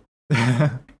invisible? So,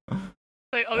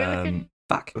 are we looking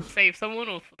Fuck. to save someone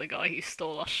or for the guy who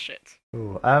stole our shit?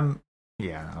 Ooh,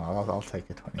 yeah, I'll take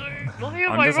a 21. No, why are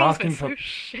I'm my just rolls asking been so for-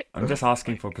 shit? I'm just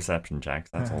asking for perception checks,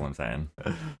 that's all I'm saying.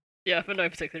 Yeah, for no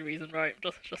particular reason, right?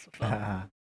 Just for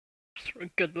fun. Just for a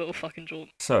good little fucking jaunt.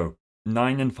 So,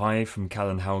 9 and 5 from Cal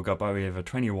and Helga by way of a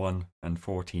 21 and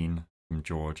 14 from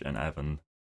George and Evan.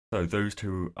 So those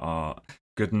two are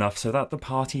good enough so that the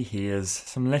party hears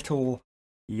some little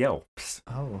yelps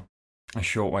Oh. a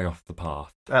short way off the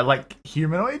path. Like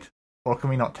humanoid? Or can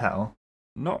we not tell?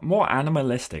 Not more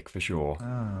animalistic for sure.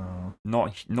 Oh.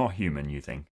 Not human, you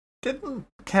think? Didn't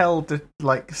Kel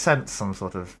sense some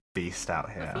sort of beast out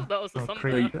I here? thought that was the Or sun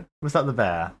creature? Was that the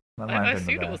bear? That might I have been the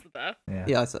assumed it bear. was the bear.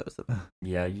 Yeah, I thought it was the.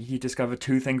 Yeah, he discovered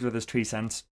two things with his tree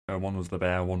sense. One was the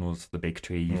bear, one was the big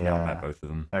tree. You've now Yeah. met both of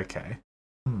them. Okay.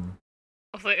 I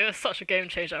was like, it was such a game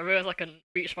changer. I realized I can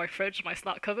reach my fridge and my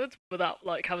snack cupboard without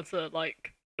like having to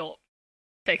like not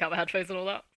take out my headphones and all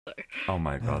that. So Oh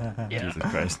my god. Yeah. Jesus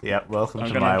Christ. Yep, welcome I'm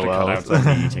to gonna my have to world. cut out some of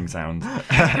the eating sounds.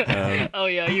 oh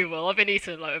yeah, you will. I've been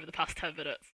eating like over the past 10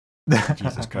 minutes.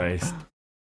 Jesus Christ.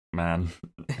 Man.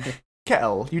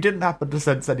 Kel, you didn't happen to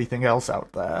sense anything else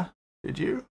out there, did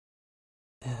you?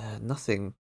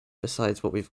 Nothing besides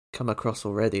what we've come across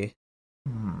already.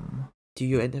 Hmm. Do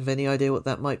you have any idea what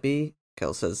that might be?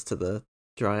 Kel says to the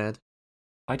dryad.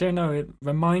 I don't know, it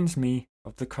reminds me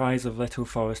of the cries of little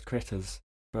forest critters,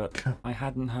 but I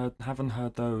haven't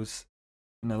heard those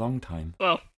in a long time.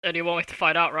 Well, and you want me to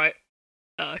find out, right?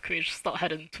 Can we just start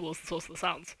heading towards the source of the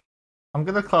sounds? I'm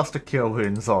gonna cast a Cure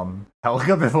Wounds on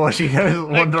Helga before she goes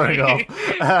wandering off.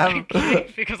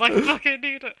 Okay, because I fucking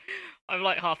need it. I'm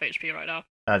like half HP right now.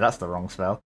 That's the wrong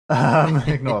spell.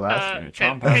 Ignore that.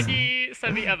 Tim, can you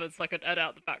send me Evans so I can edit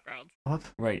out the background? What?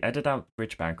 Wait, edit out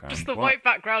which background? Just the What? white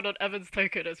background on Evans'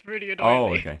 token. It's really annoying Oh,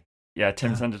 me. okay. Yeah,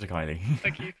 Tim, send it to Kylie.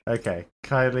 Thank you. Okay,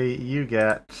 Kylie, you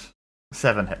get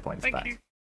 7 hit points Thank back. you.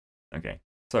 Okay.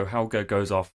 So Helga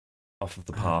goes off of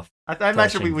the path. I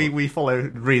imagine Searching we follow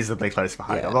reasonably close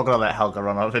behind. Yeah. I'm not going to let Helga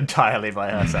run off entirely by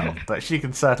herself, but she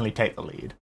can certainly take the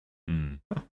lead. Hmm.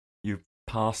 You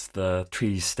pass the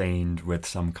trees stained with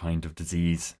some kind of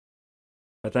disease,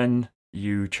 but then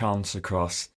you chance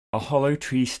across a hollow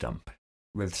tree stump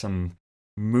with some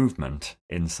movement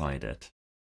inside it.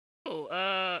 Cool.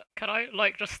 Can I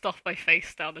like just stuff my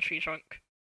face down the tree trunk?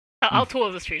 How tall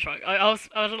is this tree trunk? I was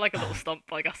on like a little stump,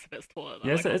 but I guess if it's taller.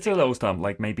 Then Yes, I it's can a little stump,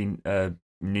 like maybe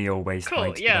near waist Cool,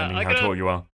 height, yeah, depending I'm how gonna- tall you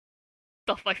are.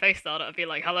 stuff my face down it and be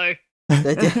like, "Hello."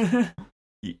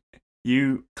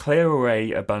 You clear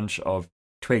away a bunch of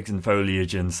twigs and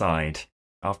foliage inside.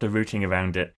 After rooting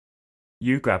around it,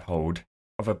 you grab hold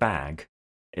of a bag.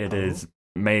 It is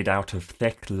made out of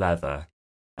thick leather,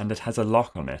 and it has a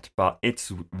lock on it, but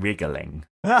it's wriggling.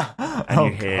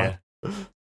 And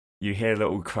you hear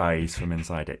little cries from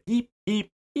inside it. Eep, eep,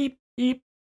 eep, eep.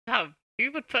 Damn,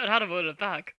 who would put an animal in a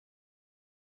bag?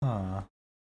 Huh.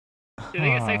 Do you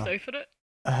think it's safe to open it?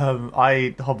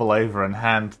 I hobble over and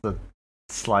hand the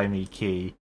slimy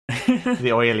key,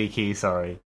 the oily key,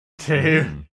 sorry, to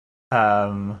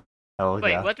Helga.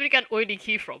 Wait, where did we get an oily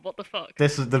key from? What the fuck?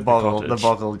 This is the boggle. The cottage.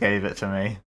 boggle gave it to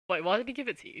me Wait, why did he give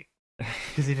it to you?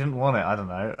 because he didn't want it. I don't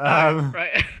know.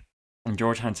 Right. And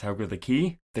George hands Helga the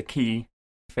key. The key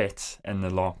fits in the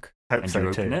lock, Hope and so you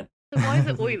open too. it. So why is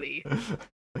it oily?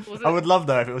 Was it... I would love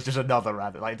though if it was just another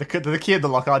rabbit. Like the key and the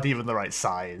lock aren't even the right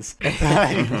size. Well,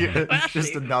 It's just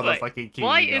actually, another wait, fucking key.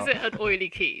 Why you is got. it an oily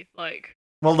key? Like,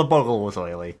 Well, the boggle was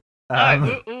oily.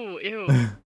 ooh, ew.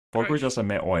 Boggle Gross. just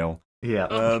emit oil. Yeah.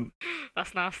 Um,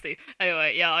 That's nasty.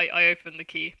 Anyway, yeah, I opened the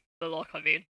key. The lock, I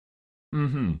mean.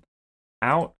 Mm-hmm.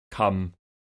 Out come,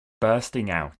 bursting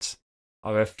out,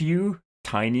 are a few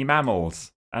tiny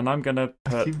mammals. And I'm gonna A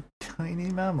put... few tiny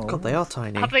mammals. God, they are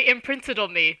tiny. Have they imprinted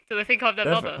on me? Do they think I'm their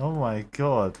They're mother? Oh my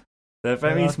god. They're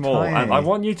very They are small, and tiny. I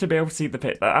want you to be able to see the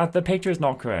picture. The picture is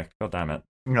not correct, god damn it.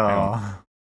 Oh.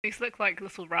 These look like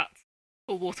little rats.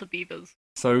 Or water beavers.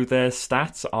 So their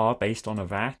stats are based on a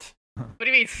vat. What do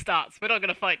you mean stats? We're not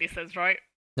gonna fight these things, right?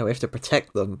 No, we have to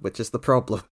protect them, which is the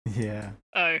problem. Yeah.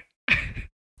 Oh.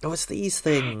 Oh, it's these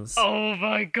things. Oh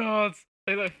my god.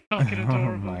 They look fucking Oh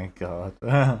adorable. my god.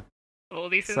 What are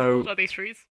these things So- called? Are these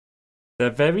trees? They're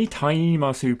very tiny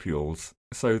marsupials,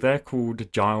 so they're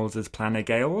called Giles's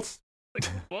planigales. Like,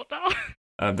 what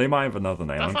now? They might have another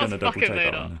name. That I'm sounds gonna double fucking check made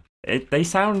that up. one. They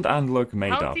sound and look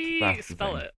made How up. do you That's the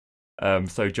spell thing. it?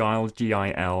 So Giles,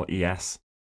 Giles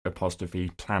apostrophe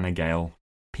Planigale,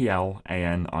 Planigale.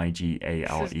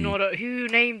 This is not a... Who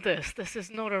named this? This is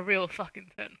not a real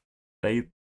fucking thing.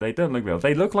 They don't look real.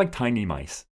 They look like tiny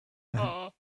mice. Oh.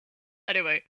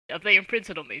 Anyway, have they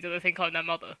imprinted on me? Do they think I'm their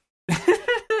mother?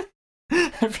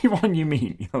 Everyone you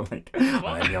meet, you're like,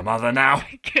 I'm your mother now.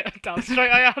 Damn straight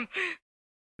I am.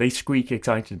 They squeak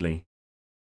excitedly.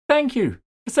 Thank you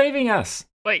for saving us.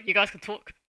 Wait, you guys can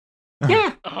talk?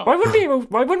 Yeah. Oh. Why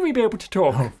wouldn't we be able to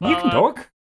talk? Oh, You can well, talk.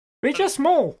 We're just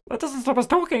small. That doesn't stop us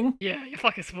talking. Yeah, you're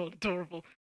fucking small and adorable.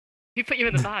 Who put you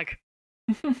in the bag?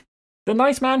 The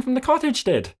nice man from the cottage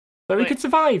did, so we Wait. could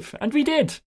survive, and we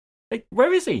did. Like,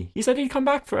 where is he? He said he'd come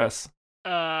back for us.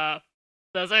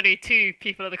 There's only 2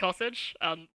 people in the cottage,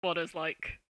 and one is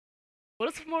like...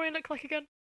 What does Maureen look like again?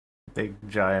 Big,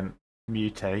 giant,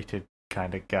 mutated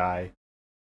kind of guy.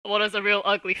 One is a real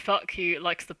ugly fuck who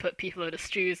likes to put people in his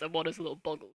stews, and one is a little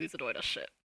boggle who's annoyed as shit.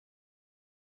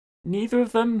 neither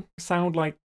of them sound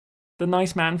like the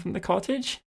nice man from the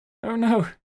cottage. Oh no,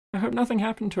 I hope nothing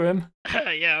happened to him.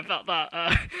 Yeah, about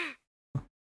that.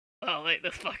 Oh, wait,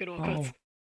 that's fucking awkward.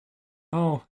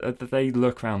 They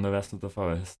look round the rest of the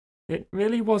forest. It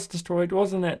really was destroyed,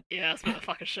 wasn't it? Yeah, it's been a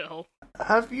fucking shithole.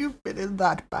 Have you been in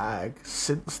that bag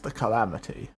since the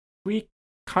calamity? We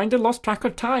kind of lost track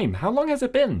of time. How long has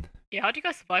it been? Yeah, how do you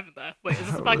guys survive in there? Wait, is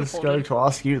this a I bag of was holding? going to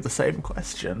ask you the same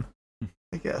question.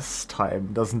 I guess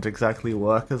time doesn't exactly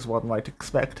work as one might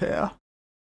expect here.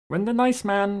 When the nice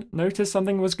man noticed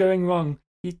something was going wrong,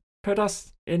 he put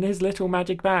us in his little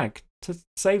magic bag to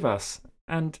save us.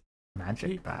 And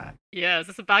Magic bag. Yeah, is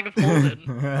this a bag of holding?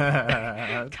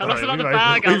 Tell us about the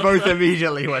bag, We both Alistair.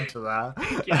 immediately went to that.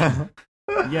 Yeah.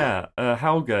 yeah,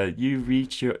 Helga,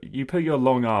 you put your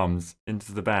long arms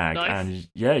into the bag, Nice. and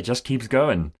yeah, it just keeps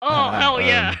going. Oh, hell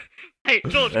yeah. Hey,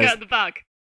 George, there's- get in the bag.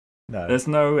 No. There's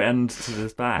no end to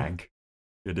this bag.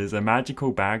 It is a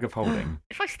magical bag of holding.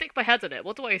 If I stick my head in it,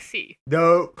 what do I see?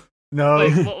 No.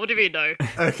 Wait, what do you mean, no?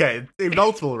 Okay,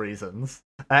 multiple reasons.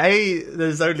 A,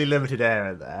 there's only limited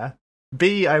air in there.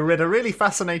 B, I read a really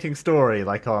fascinating story,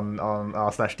 like on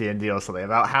r/D&D or something,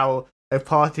 about how a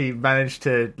party managed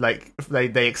to, like,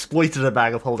 they exploited a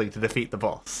bag of holding to defeat the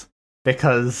boss.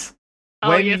 Because Oh,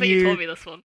 when yeah, I think you told me this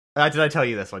one. did I tell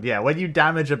you this one? Yeah, when you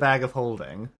damage a bag of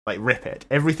holding, like rip it,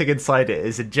 everything inside it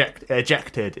is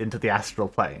ejected into the astral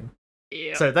plane.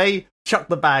 Yeah. So they chuck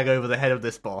the bag over the head of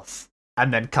this boss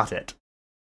and then cut it,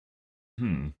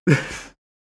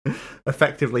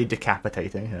 effectively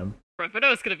decapitating him. Right, but I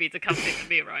know it's going to be decapitating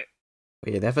me, right?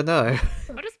 Well, you never know.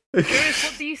 I'm just curious,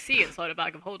 what do you see inside a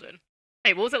bag of holding?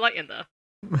 Hey, what was it like in there,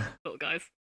 little guys?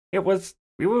 We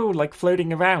were all like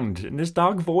floating around in this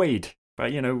dark void.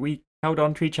 But we held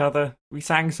on to each other, we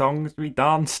sang songs, we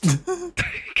danced. Fucking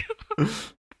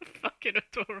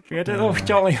adorable. We had a little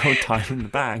jolly old time in the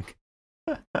bag.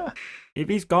 If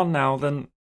he's gone now, then,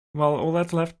 well, all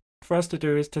that's left for us to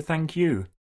do is to thank you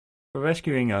for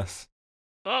rescuing us.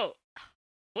 Oh,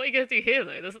 what are you going to do here,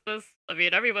 though? I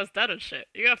mean, everyone's dead and shit.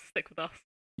 You're going to have to stick with us.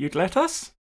 You'd let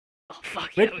us? Oh,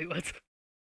 fuck Wait. yeah, we would.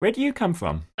 Where do you come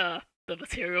from? The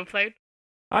material plane?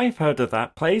 I've heard of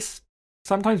that place.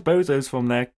 Sometimes bozos from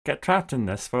there get trapped in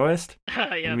this forest.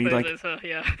 Yeah, We, those like- is her,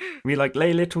 yeah. We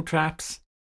lay little traps.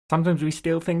 Sometimes we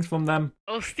steal things from them.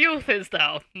 Oh, steal things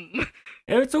now.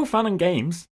 It's all fun and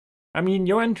games. I mean,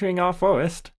 you're entering our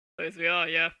forest. Those we are,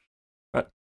 yeah.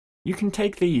 You can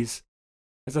take these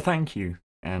as a thank you.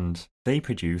 And they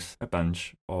produce a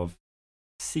bunch of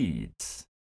seeds.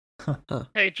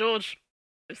 Hey, George,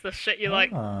 is this shit you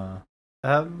like?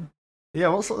 Yeah,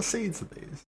 what sort of seeds are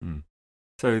these?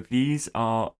 So these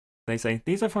are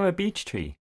from a beech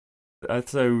tree.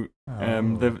 The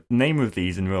name of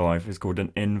these in real life is called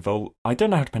an I don't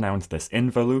know how to pronounce this.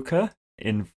 Involucre?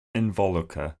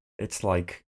 Involucre. It's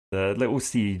like the little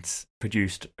seeds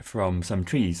produced from some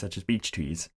trees, such as beech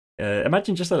trees.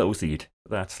 Imagine just a little seed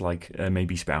that's like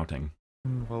maybe sprouting.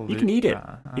 You can eat it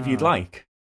if you'd like.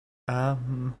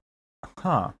 From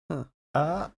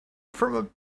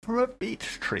a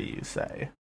beech tree, you say?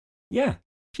 Yeah,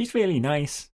 she's really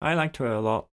nice. I liked her a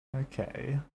lot.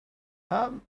 Okay.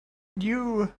 Did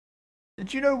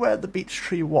you know where the beech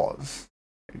tree was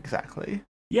exactly?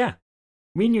 Yeah,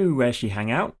 we knew where she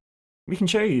hung out. We can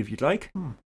show you if you'd like.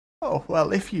 Oh,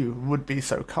 well, if you would be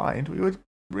so kind, we would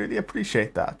really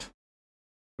appreciate that.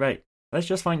 Right, let's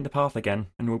just find the path again,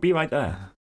 and we'll be right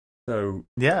there. So,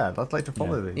 Yeah, I'd like to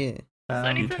follow these. Yeah. Is there you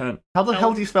anything? turn How the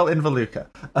hell do you spell Involucre?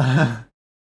 Involucre.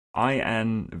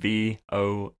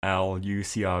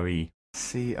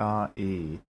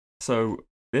 CRE. So,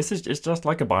 this is just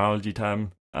like a biology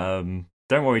term.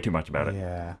 Don't worry too much about it.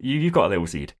 Yeah. You've got a little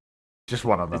seed. Just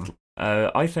one of them.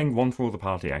 I think one for all the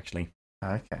party, actually.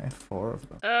 Okay, 4 of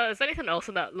them. Is there anything else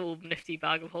in that little nifty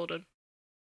bag of holding?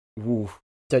 Ooh.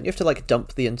 Don't you have to like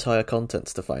dump the entire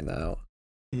contents to find that out?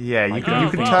 Yeah, I you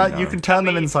don't can think turn so.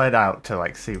 them inside out to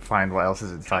like find what else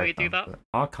is inside. we do them, that?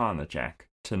 Arcana check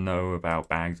to know about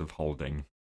bags of holding.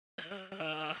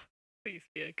 Please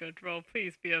be a good roll.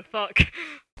 Please be a fuck.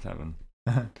 7.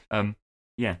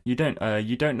 Yeah, you don't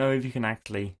know if you can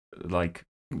actually like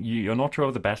you're not sure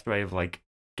of the best way of like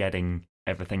getting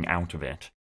everything out of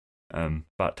it.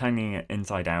 But turning it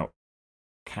inside out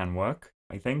can work,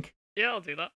 I think. Yeah, I'll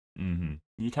do that.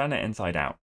 You turn it inside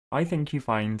out. I think you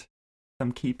find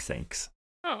some keepsakes.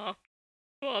 Oh,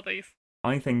 what are these?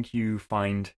 I think you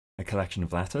find a collection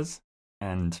of letters,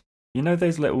 and you know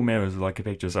those little mirrors with like a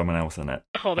picture of someone else in it.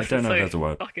 Oh, this I don't is know so if there's a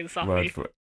word fucking word sappy. for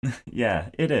it. Yeah,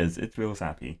 it is. It's real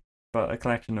sappy. But a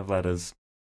collection of letters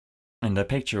and a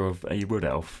picture of a wood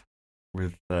elf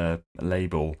with the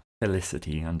label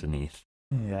Felicity underneath.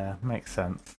 Yeah, makes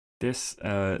sense. This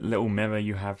little mirror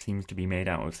you have seems to be made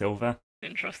out of silver.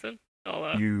 Interesting.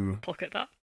 I'll You pocket that.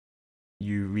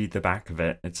 you read the back of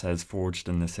it. It says forged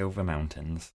in the Silver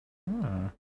Mountains. Hmm.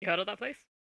 You heard of that place?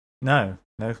 No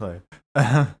clue.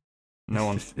 No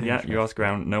one's you ask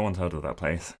around. No one's heard of that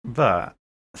place. But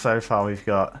so far we've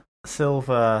got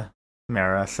silver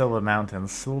mirror, silver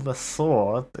mountains, silver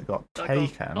sword that got That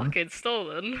taken. got fucking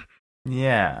stolen.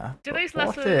 Yeah. Do but those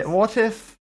what letters- What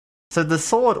if? So the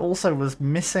sword also was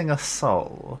missing a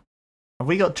soul. Have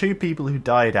we got 2 people who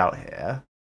died out here,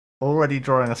 already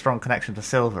drawing a strong connection to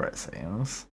silver? It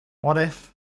seems. What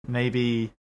if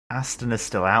maybe Aston is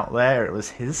still out there? It was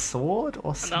his sword, or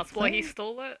And something. that's why he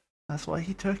stole it? That's why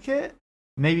he took it.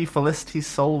 Maybe Felicity's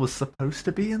soul was supposed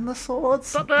to be in the sword, But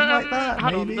something like that.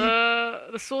 hang on, Maybe.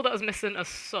 the sword that was missing a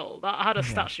soul, that had a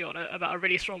statue on it about a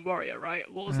really strong warrior, right?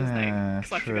 What was his name?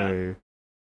 'Cause I forget. True.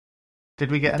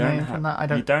 Did we get a name from that? I You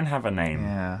don't. don't have a name.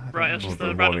 Yeah. I don't Right, it's remember. just the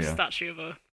a random warrior. statue of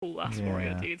a cool ass warrior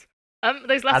Yeah. dude.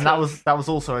 Those letters. And that was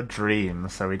also a dream,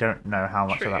 so we don't know how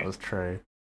much of that True. was true.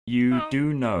 You Well-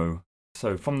 do know.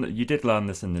 So you did learn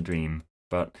this in the dream,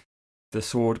 but the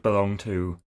sword belonged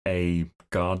to a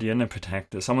guardian, a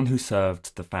protector, someone who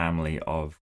served the family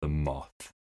of the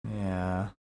moth. Yeah.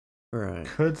 Right.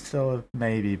 Could still have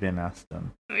maybe been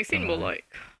Aston. They seem more like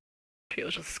he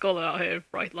was just a scholar out here,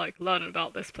 right? Like learning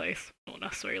about this place, not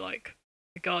necessarily like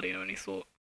a guardian of any sort.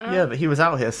 Yeah, but he was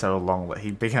out here so long that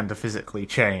he began to physically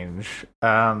change.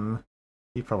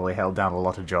 He probably held down a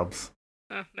lot of jobs.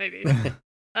 Maybe.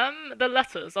 The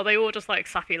letters, are they all just like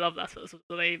sappy love letters? Or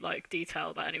do they like detail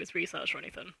about any of his research or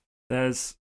anything?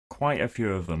 There's quite a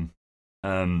few of them.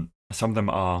 Some of them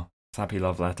are sappy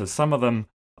love letters. Some of them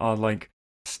are like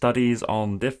studies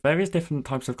on various different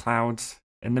types of clouds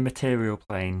in the material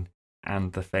plane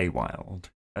and the Feywild.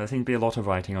 There seems to be a lot of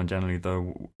writing on generally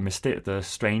the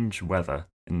strange weather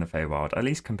in the Feywild, at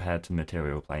least compared to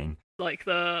material plane. Like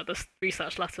the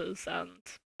research letters, and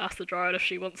ask the Dryad if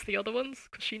she wants the other ones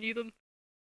because she knew them.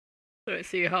 I don't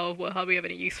see how we have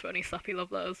any use for any sappy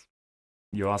love letters.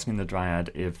 You're asking the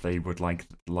Dryad if they would like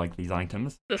these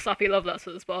items. The sappy love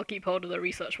letters, but I'll keep hold of the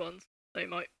research ones. They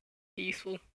might be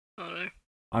useful. I don't know.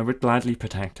 I would gladly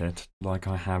protect it, like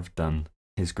I have done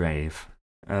his grave.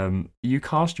 You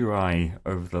cast your eye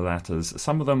over the letters.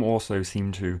 Some of them also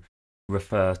seem to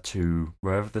refer to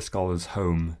wherever the scholar's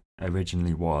home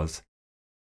originally was.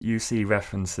 You see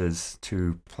references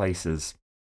to places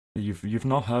you've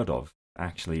not heard of,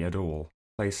 actually, at all.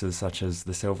 Places such as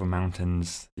the Silver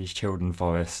Mountains, the Childen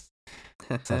Forest,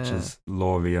 such as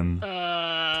Lorium,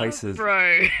 places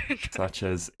bro. such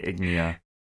as Ignia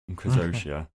and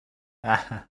Chrysotia.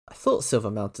 I thought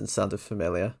Silver Mountain sounded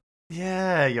familiar.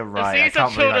 Yeah, you're As right. soon I as I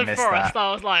can't believe I Children missed Forest, that.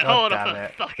 I was like, God hold damn up a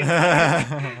it. fucking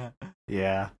second.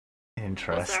 Yeah, Was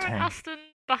interesting. there an Aston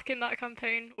back in that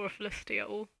campaign, or a Felicity at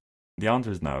all? The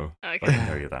answer is no. I Okay. can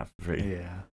tell you that for free.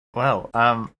 Yeah. Well,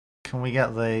 can we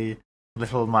get the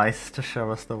little mice to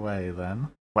show us the way then?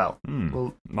 Well,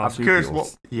 well I'm curious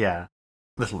what. Yeah,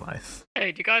 little mice.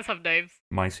 Hey, do you guys have names?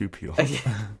 Marsupial.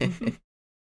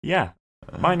 Yeah.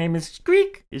 My name is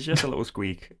Squeak. It's just a little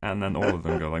squeak. And then all of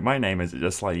them go like, my name is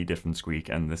a slightly different squeak.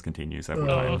 And this continues several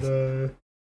times. No.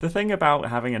 The thing about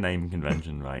having a naming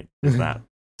convention, right, is that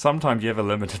sometimes you have a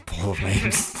limited pool of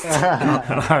names.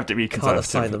 And I have to be Can't conservative.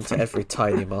 assign them to every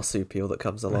tiny marsupial that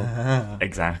comes along.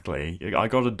 Exactly. I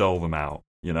got to dole them out,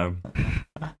 you know?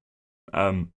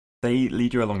 They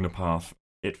lead you along the path.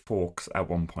 It forks at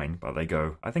one point, but they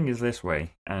go, I think it's this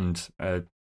way. And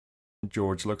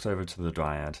George looks over to the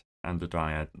Dryad, and the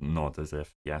Dryad nods as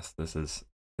if, yes, this is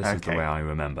the Okay. way I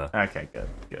remember. Okay,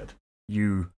 good.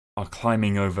 You are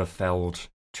climbing over felled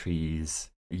trees.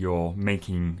 You're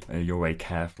making your way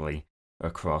carefully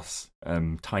across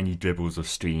tiny dribbles of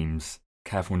streams,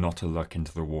 careful not to look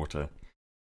into the water.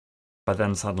 But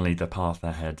then suddenly the path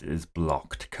ahead is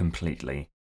blocked completely.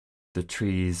 The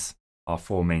trees are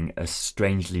forming a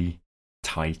strangely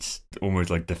tight, almost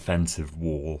like defensive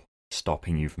wall,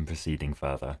 stopping you from proceeding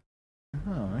further.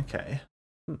 Oh, okay.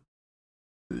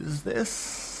 Is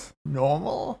this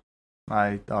normal?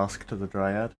 I asked to the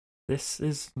Dryad. This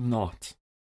is not.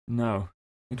 No,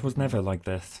 it was never like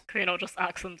this. Can we not just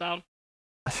axe them down?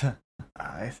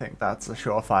 I think that's a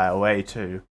surefire way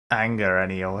to anger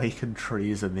any awakened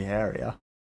trees in the area.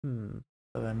 So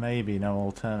there may be no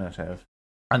alternative.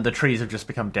 And the trees have just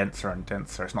become denser and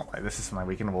denser. It's not like this is something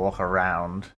we can walk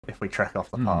around if we trek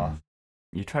off the path.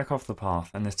 You trek off the path,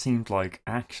 and it seems like,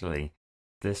 actually,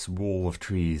 this wall of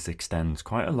trees extends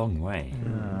quite a long way.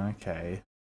 Oh, okay.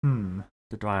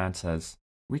 The Dryad says,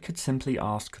 we could simply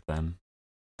ask them.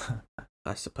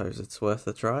 I suppose it's worth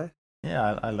a try.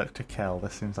 Yeah, I look to Kel.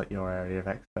 This seems like your area of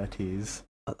expertise.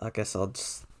 I guess I'll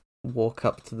just walk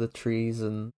up to the trees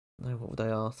and what would I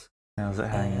ask? How's it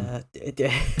hanging?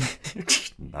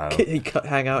 No. Can you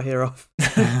hang out here off?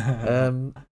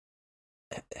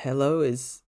 Hello,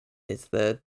 is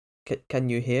there? Can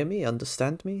you hear me?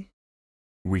 Understand me?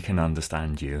 We can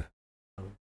understand you.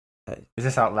 Is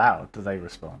this out loud? Do they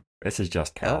respond? This is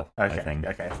just Kel, Okay, I think.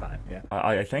 okay, fine, yeah.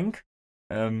 I think.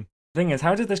 Thing is,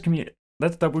 how did this community...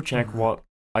 Let's double check what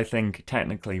I think,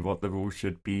 technically, what the rules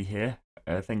should be here.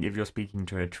 I think if you're speaking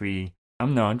to a tree...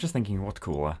 no, I'm just thinking what's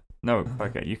cooler. No,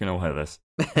 fuck it, you can all hear this.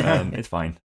 It's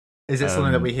fine. Is it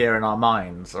something that we hear in our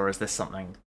minds, or is this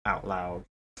something out loud,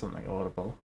 something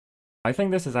audible? I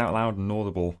think this is out loud and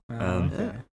audible.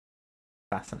 Okay.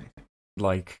 Fascinating.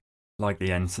 Like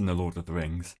the Ents in The Lord of the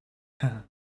Rings.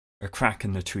 A crack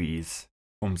in the trees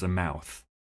forms a mouth,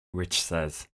 which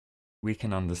says, "We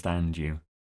can understand you.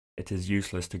 It is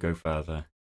useless to go further.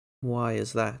 Why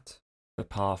is that? The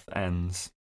path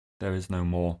ends. There is no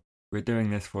more. We're doing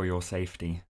this for your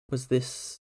safety." Was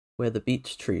this where the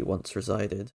beech tree once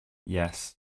resided?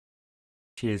 Yes.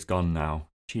 She is gone now.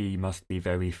 She must be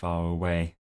very far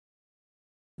away.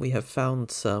 We have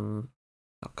found some...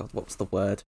 Oh god, what's the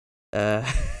word?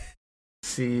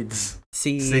 Seeds.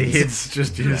 Seeds.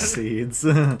 Just use seeds.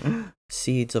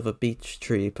 Seeds of a beech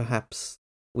tree. Perhaps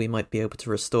we might be able to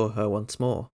restore her once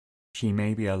more. She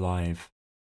may be alive.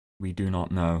 We do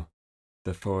not know.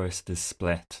 The forest is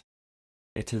split.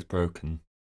 It is broken.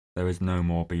 There is no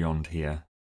more beyond here.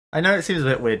 I know it seems a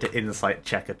bit weird to insight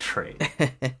check a tree,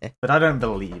 but I don't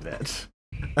believe it.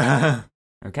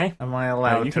 Okay? Am I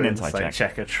allowed you to can insight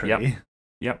check a tree?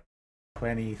 Yep.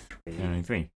 23.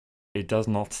 23. It does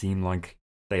not seem like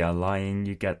they are lying.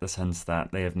 You get the sense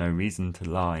that they have no reason to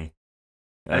lie.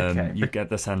 Okay. You get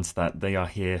the sense that they are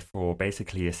here for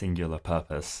basically a singular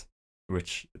purpose,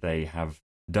 which they have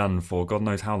done for God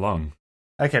knows how long.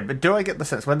 Okay, but do I get the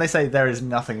sense, when they say there is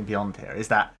nothing beyond here, is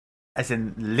that as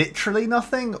in literally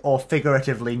nothing, or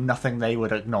figuratively nothing they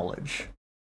would acknowledge?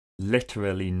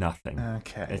 Literally nothing.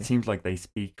 Okay. It seems like they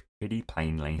speak pretty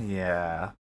plainly.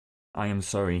 Yeah. I am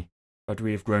sorry, but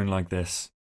we have grown like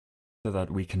this so that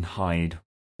we can hide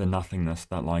the nothingness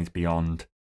that lies beyond.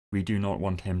 We do not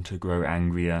want him to grow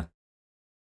angrier,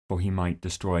 for he might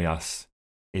destroy us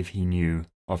if he knew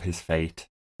of his fate.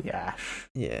 Yash.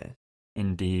 Yeah.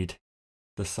 Indeed,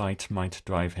 the sight might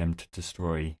drive him to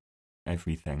destroy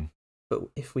everything. But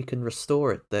if we can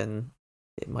restore it, then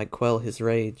it might quell his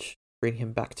rage, bring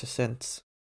him back to sense.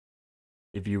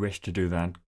 If you wish to do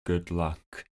that, good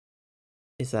luck.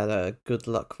 Is that a good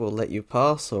luck will let you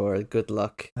pass, or a good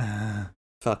luck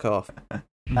fuck off?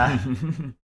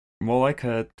 More like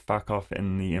a fuck off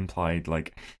in the implied,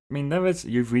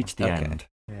 you've reached the end.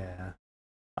 Yeah.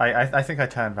 I think I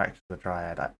turned back to the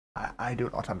Dryad. I do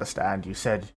not understand. You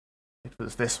said it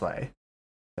was this way.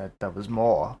 That there was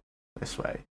more this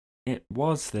way. It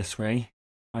was this way,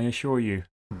 I assure you.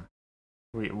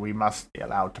 We must be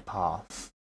allowed to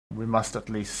pass. We must at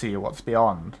least see what's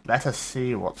beyond. Let us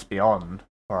see what's beyond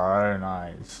for our own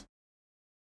eyes.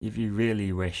 If you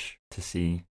really wish to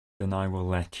see, then I will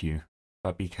let you,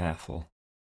 but be careful.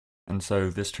 And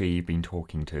so this tree you've been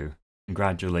talking to,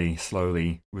 gradually,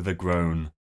 slowly, with a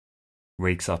groan,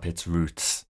 wakes up its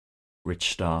roots,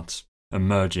 which starts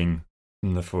emerging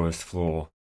from the forest floor,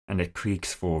 and it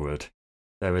creaks forward.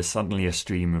 There is suddenly a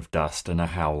stream of dust and a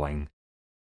howling.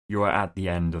 You are at the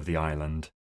end of the island.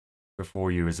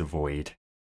 Before you is a void.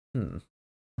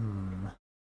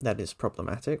 That is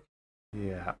problematic.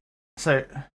 Yeah. So,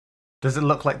 does it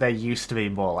look like there used to be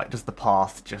more? Like, does the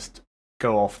path just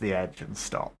go off the edge and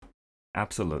stop?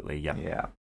 Absolutely, yeah. Yeah.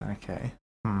 Okay.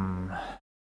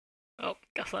 Oh,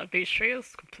 guess that beech tree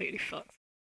is completely fucked.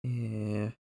 Yeah.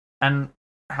 And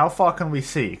how far can we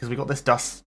see? Because we've got this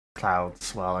dust cloud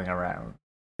swirling around.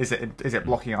 Is it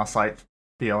blocking our sight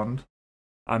beyond?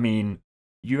 I mean,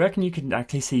 you reckon you can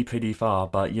actually see pretty far,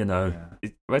 but,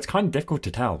 it's kind of difficult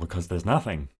to tell because there's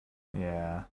nothing.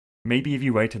 Yeah. Maybe if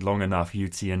you waited long enough,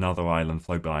 you'd see another island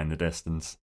float by in the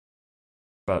distance.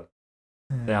 But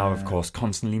they are, of course,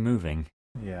 constantly moving.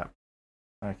 Yeah.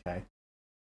 Okay.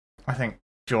 I think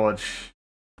George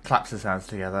claps his hands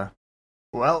together.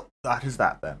 Well, that is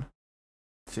that then.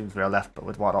 Seems we are left but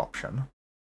with one option.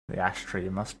 The ash tree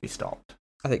must be stopped.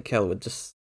 I think Kel would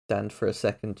just stand for a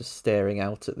second, just staring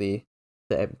out at the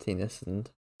emptiness and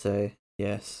say,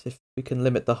 yes, if we can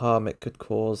limit the harm it could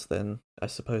cause, then I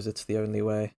suppose it's the only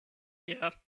way. Yeah,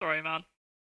 sorry, man.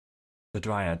 The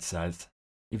Dryad says,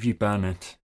 if you burn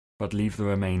it, but leave the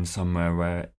remains somewhere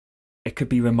where it could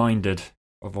be reminded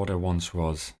of what it once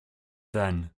was,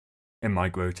 then it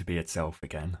might grow to be itself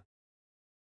again.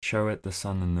 show it the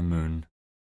sun and the moon.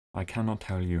 I cannot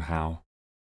tell you how,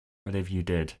 but if you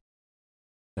did,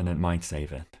 then it might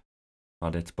save it.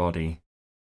 But its body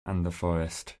and the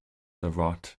forest, the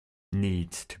rot,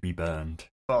 needs to be burned.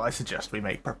 Well, I suggest we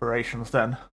make preparations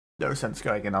then. No sense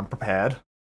going in unprepared.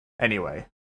 Anyway,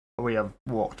 we have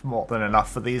walked more than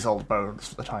enough for these old bones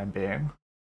for the time being.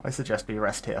 I suggest we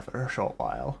rest here for a short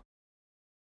while.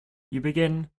 You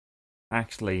begin,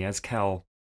 actually, as Kel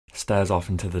stares off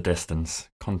into the distance,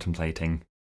 contemplating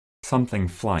something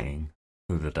flying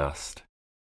through the dust.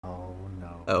 Oh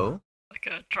no. Oh? Like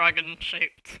a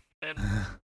dragon-shaped thing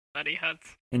that he had.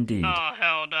 Indeed. Oh,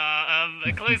 hell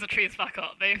no. Close the trees back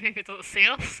up. Maybe if it doesn't see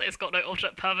us, it's got no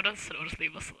object permanence, and it'll just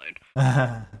leave us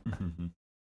alone.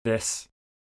 This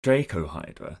Draco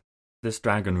Hydra, this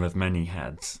dragon with many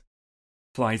heads,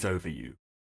 flies over you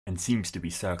and seems to be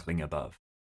circling above.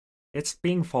 It's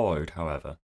being followed,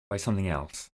 however, by something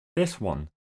else. This one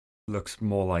looks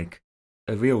more like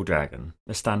a real dragon,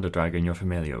 a standard dragon you're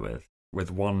familiar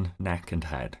with one neck and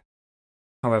head.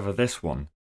 However, this one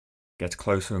gets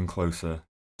closer and closer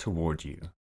toward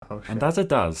you. Oh, shit. And as it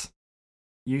does,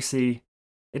 you see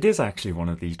it is actually one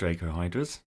of these Draco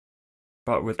Hydras,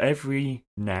 but with every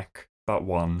neck but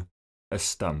one a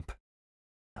stump.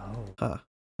 Oh. Ah.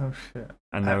 Oh shit.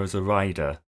 And there was a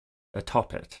rider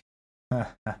atop it.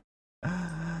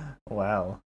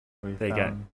 Well, They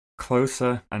get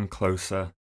closer and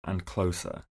closer and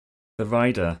closer. The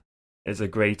rider is a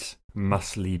great,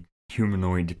 muscly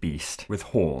humanoid beast with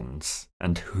horns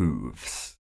and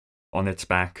hooves. On its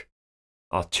back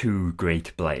are two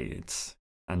great blades,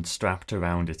 and strapped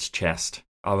around its chest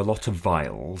are a lot of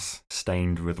vials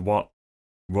stained with what,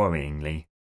 worryingly,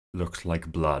 looks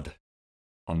like blood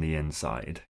on the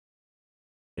inside.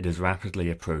 It is rapidly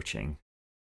approaching,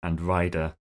 and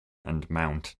rider and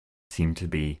mount seem to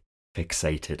be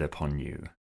fixated upon you.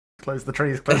 Close the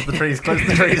trees, close the trees, close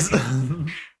the trees.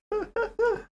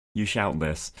 You shout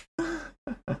this.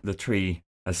 The tree,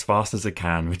 as fast as it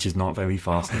can, which is not very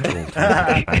fast at all, to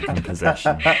get back in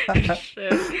position.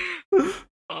 Shit.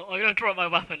 Well, I'm gonna drop my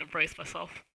weapon and brace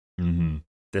myself.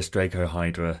 This Draco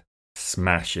Hydra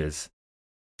smashes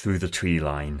through the tree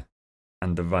line,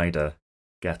 and the rider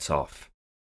gets off.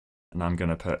 And I'm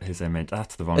gonna put his image.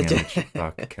 That's the wrong image.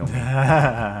 Fuck, kill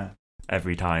me.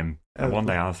 Every time. And one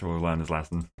day Arthur will learn his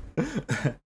lesson.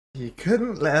 You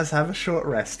couldn't let us have a short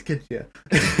rest, could you?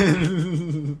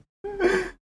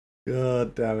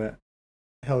 God damn it.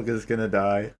 Helga's gonna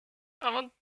die. I'm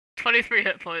on 23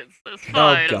 hit points. It's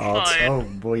fine, God. it's fine. Oh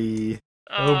boy.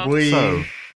 Oh boy. So,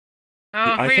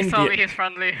 I Please think tell the- me he's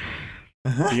friendly.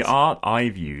 the art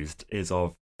I've used is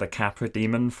of the Capra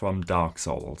Demon from Dark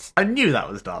Souls. I knew that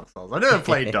was Dark Souls. I never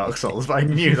played Dark Souls, but I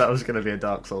knew that was going to be a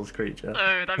Dark Souls creature.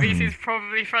 Oh, that means he's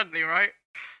probably friendly, right?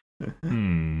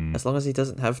 As long as he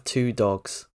doesn't have two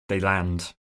dogs. They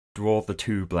land, draw the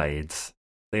two blades.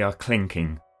 They are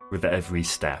clinking with every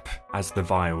step as the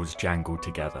vials jangle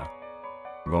together.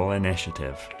 Roll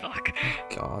initiative. Fuck.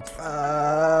 God.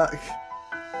 Fuck.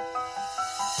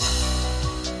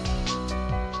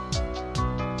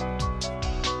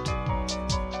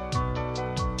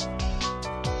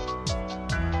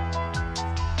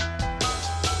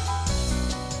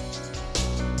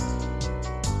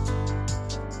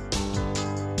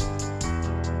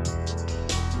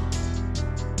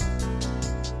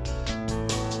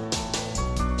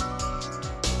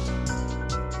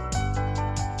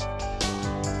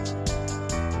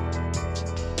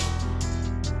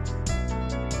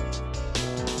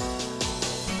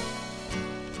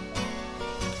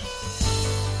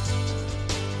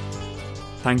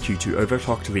 Thank you to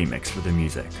Overclocked Remix for the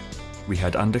music. We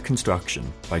had Under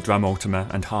Construction by Drum Ultima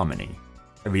and Harmony,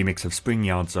 a remix of Spring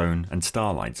Yard Zone and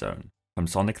Starlight Zone from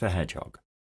Sonic the Hedgehog.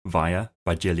 Via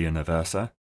by Gillian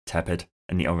Aversa, Tepid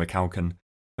and the Orichalcon,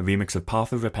 a remix of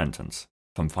Path of Repentance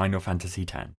from Final Fantasy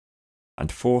X.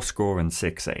 And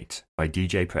 468 by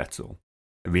DJ Pretzel,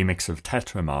 a remix of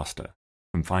Tetra Master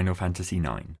from Final Fantasy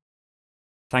IX.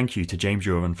 Thank you to James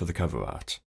Uren for the cover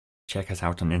art. Check us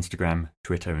out on Instagram,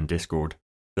 Twitter and Discord,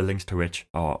 the links to which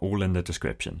are all in the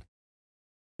description.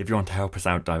 If you want to help us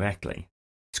out directly,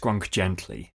 skrunk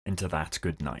gently into that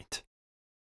good night.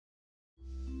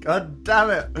 God damn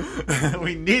it!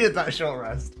 We needed that short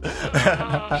rest.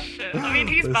 Oh, shit. I mean,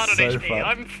 he's It was bad on so HP. fun.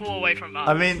 I'm 4 away from that.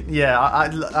 I mean, yeah,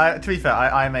 I to be fair,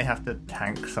 I may have to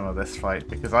tank some of this fight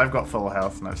because I've got full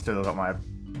health and I've still got my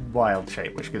wild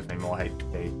shape, which gives me more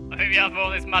HP. I hope you have all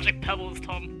those magic pebbles,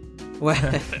 Tom. Well,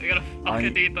 You're gonna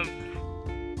fucking need them.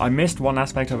 I missed one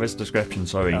aspect of its description,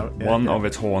 sorry. Oh, yeah, one yeah. of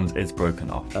its horns is broken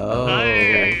off. oh.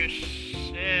 Oh,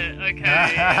 shit. Okay.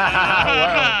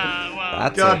 Well. Well,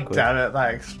 That's God awkward. damn it,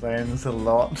 that explains a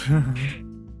lot.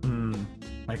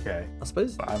 Okay. I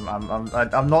suppose.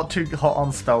 I'm not too hot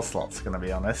on spell slots, gonna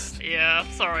be honest. Yeah,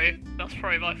 sorry. That's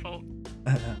probably my fault.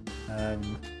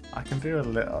 I can do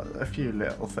a few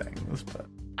little things, but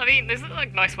I mean, these look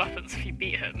like nice weapons if you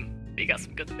beat him. You get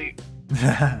some good loot.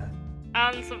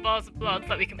 And some bars of blood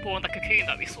that we can pour in the cocoon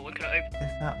that we saw and could open.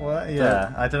 if that were,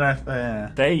 yeah, I don't know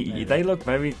if They look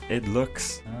very. It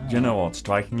looks, you know what,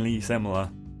 strikingly similar.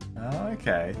 Oh,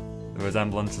 okay. The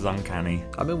resemblance is uncanny.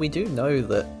 I mean, we do know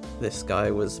that this guy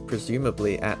was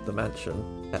presumably at the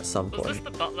mansion at some Was this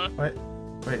point. the butler? Wait,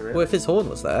 really? Well, if his horn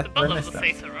was there. The butler was missed a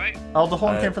that. satyr, right? Oh, the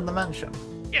horn Uh, came from the mansion.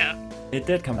 Yeah. It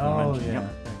did come from the Oh, mansion. yeah.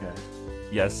 Yep. Okay.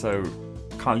 Yeah. So,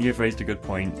 Carl, you've raised a good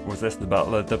point. Was this the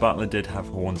butler? The butler did have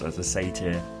horns as a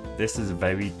satyr. This is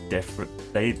very different.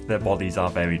 Their bodies are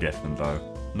very different, though.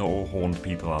 Not all horned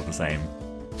people are the same.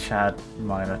 Chad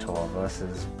Minotaur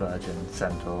versus Virgin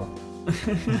Centaur.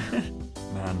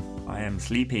 Man, I am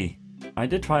sleepy. I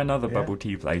did try another Yeah. bubble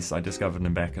tea place I discovered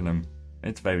in Beckenham.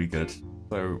 It's very good.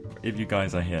 So if you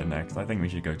guys are here next, I think we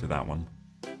should go to that one.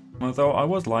 Although I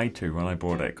was lied to when I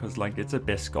bought it, because like it's a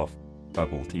Biscoff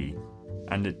bubble tea,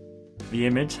 and the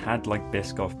image had like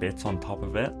Biscoff bits on top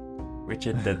of it, which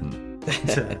it didn't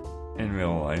in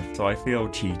real life. So I feel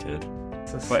cheated,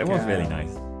 but it was really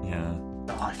nice. Yeah.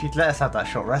 Oh, if you'd let us have that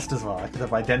short rest as well, I could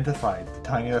have identified the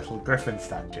tiny little griffin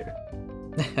statue.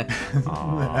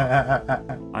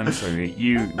 I'm sorry,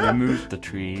 you removed the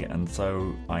tree, and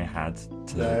so I had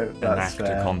to No, that's enact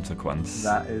fair. a consequence.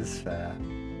 That is fair,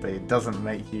 but it doesn't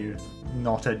make you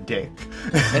not a dick.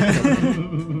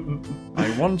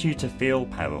 I want you to feel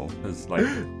peril, because like,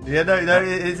 Yeah, no,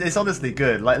 it's honestly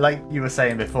good. Like you were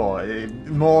saying before,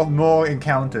 more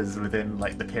encounters within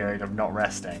like the period of not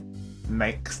resting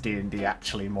makes D&D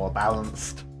actually more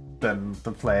balanced than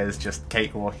the players just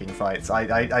cakewalking fights.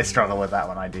 I struggle with that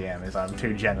when I DM, is I'm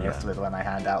too generous with when I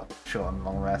hand out short and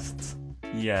long rests.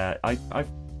 yeah, I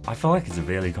feel like it's a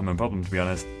really common problem, to be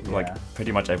honest. Like, Yeah.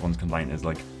 pretty much everyone's complaint is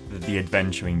like the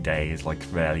adventuring day is like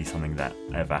rarely something that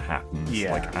ever happens,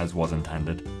 Yeah. like as was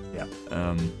intended. Yeah.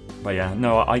 But yeah,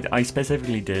 no, I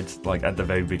specifically did like at the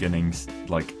very beginnings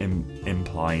like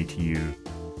imply to you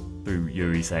through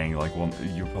Yuri saying like, well,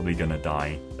 you're probably gonna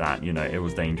die, that, you know, it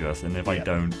was dangerous, and if I Yeah.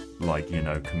 don't like, you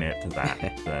know, commit to that,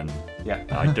 then Yeah.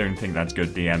 I don't think that's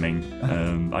good DMing.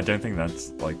 I don't think that's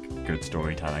like good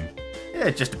storytelling. Yeah,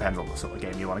 it just depends on the sort of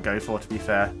game you want to go for, to be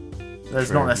fair. There's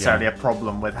True, not necessarily yeah. a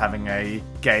problem with having a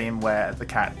game where the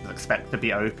cat is expected to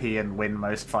be OP and win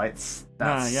most fights.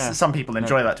 Yeah. Some people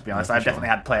enjoy that, to be honest. for I've sure. definitely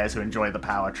had players who enjoy the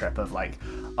power trip of like,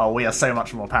 oh, we are so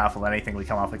much more powerful than anything we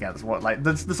come up against. What, like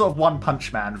the sort of One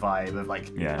Punch Man vibe of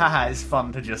like, Yeah. haha, it's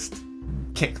fun to just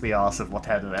kick the arse of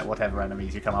whatever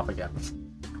enemies you come up against.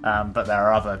 But there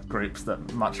are other groups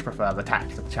that much prefer the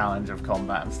tactical challenge of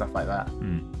combat and stuff like that.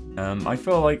 I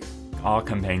feel like our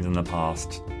campaigns in the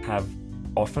past have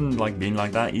often like been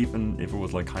like that, even if it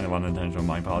was like kind of unintentional on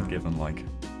my part, given like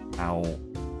how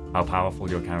powerful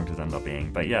your characters end up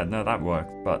being. But yeah, no, that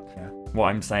worked. But Yeah. what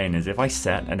I'm saying is, if I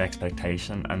set an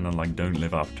expectation and then like don't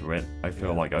live up to it, I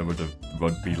feel like I would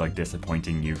be like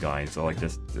disappointing you guys, or like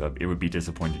just it would be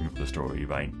disappointing for the story,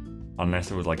 right?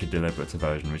 Unless it was like a deliberate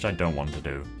subversion, which I don't want to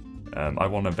do. I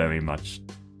want to very much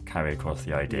carry across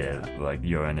the idea like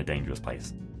you're in a dangerous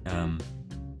place.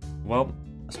 Well,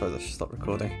 I suppose I should stop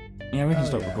recording. yeah, we can Oh,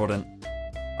 stop yeah. recording.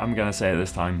 I'm gonna say it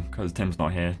this time because Tim's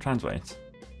not here. Translate.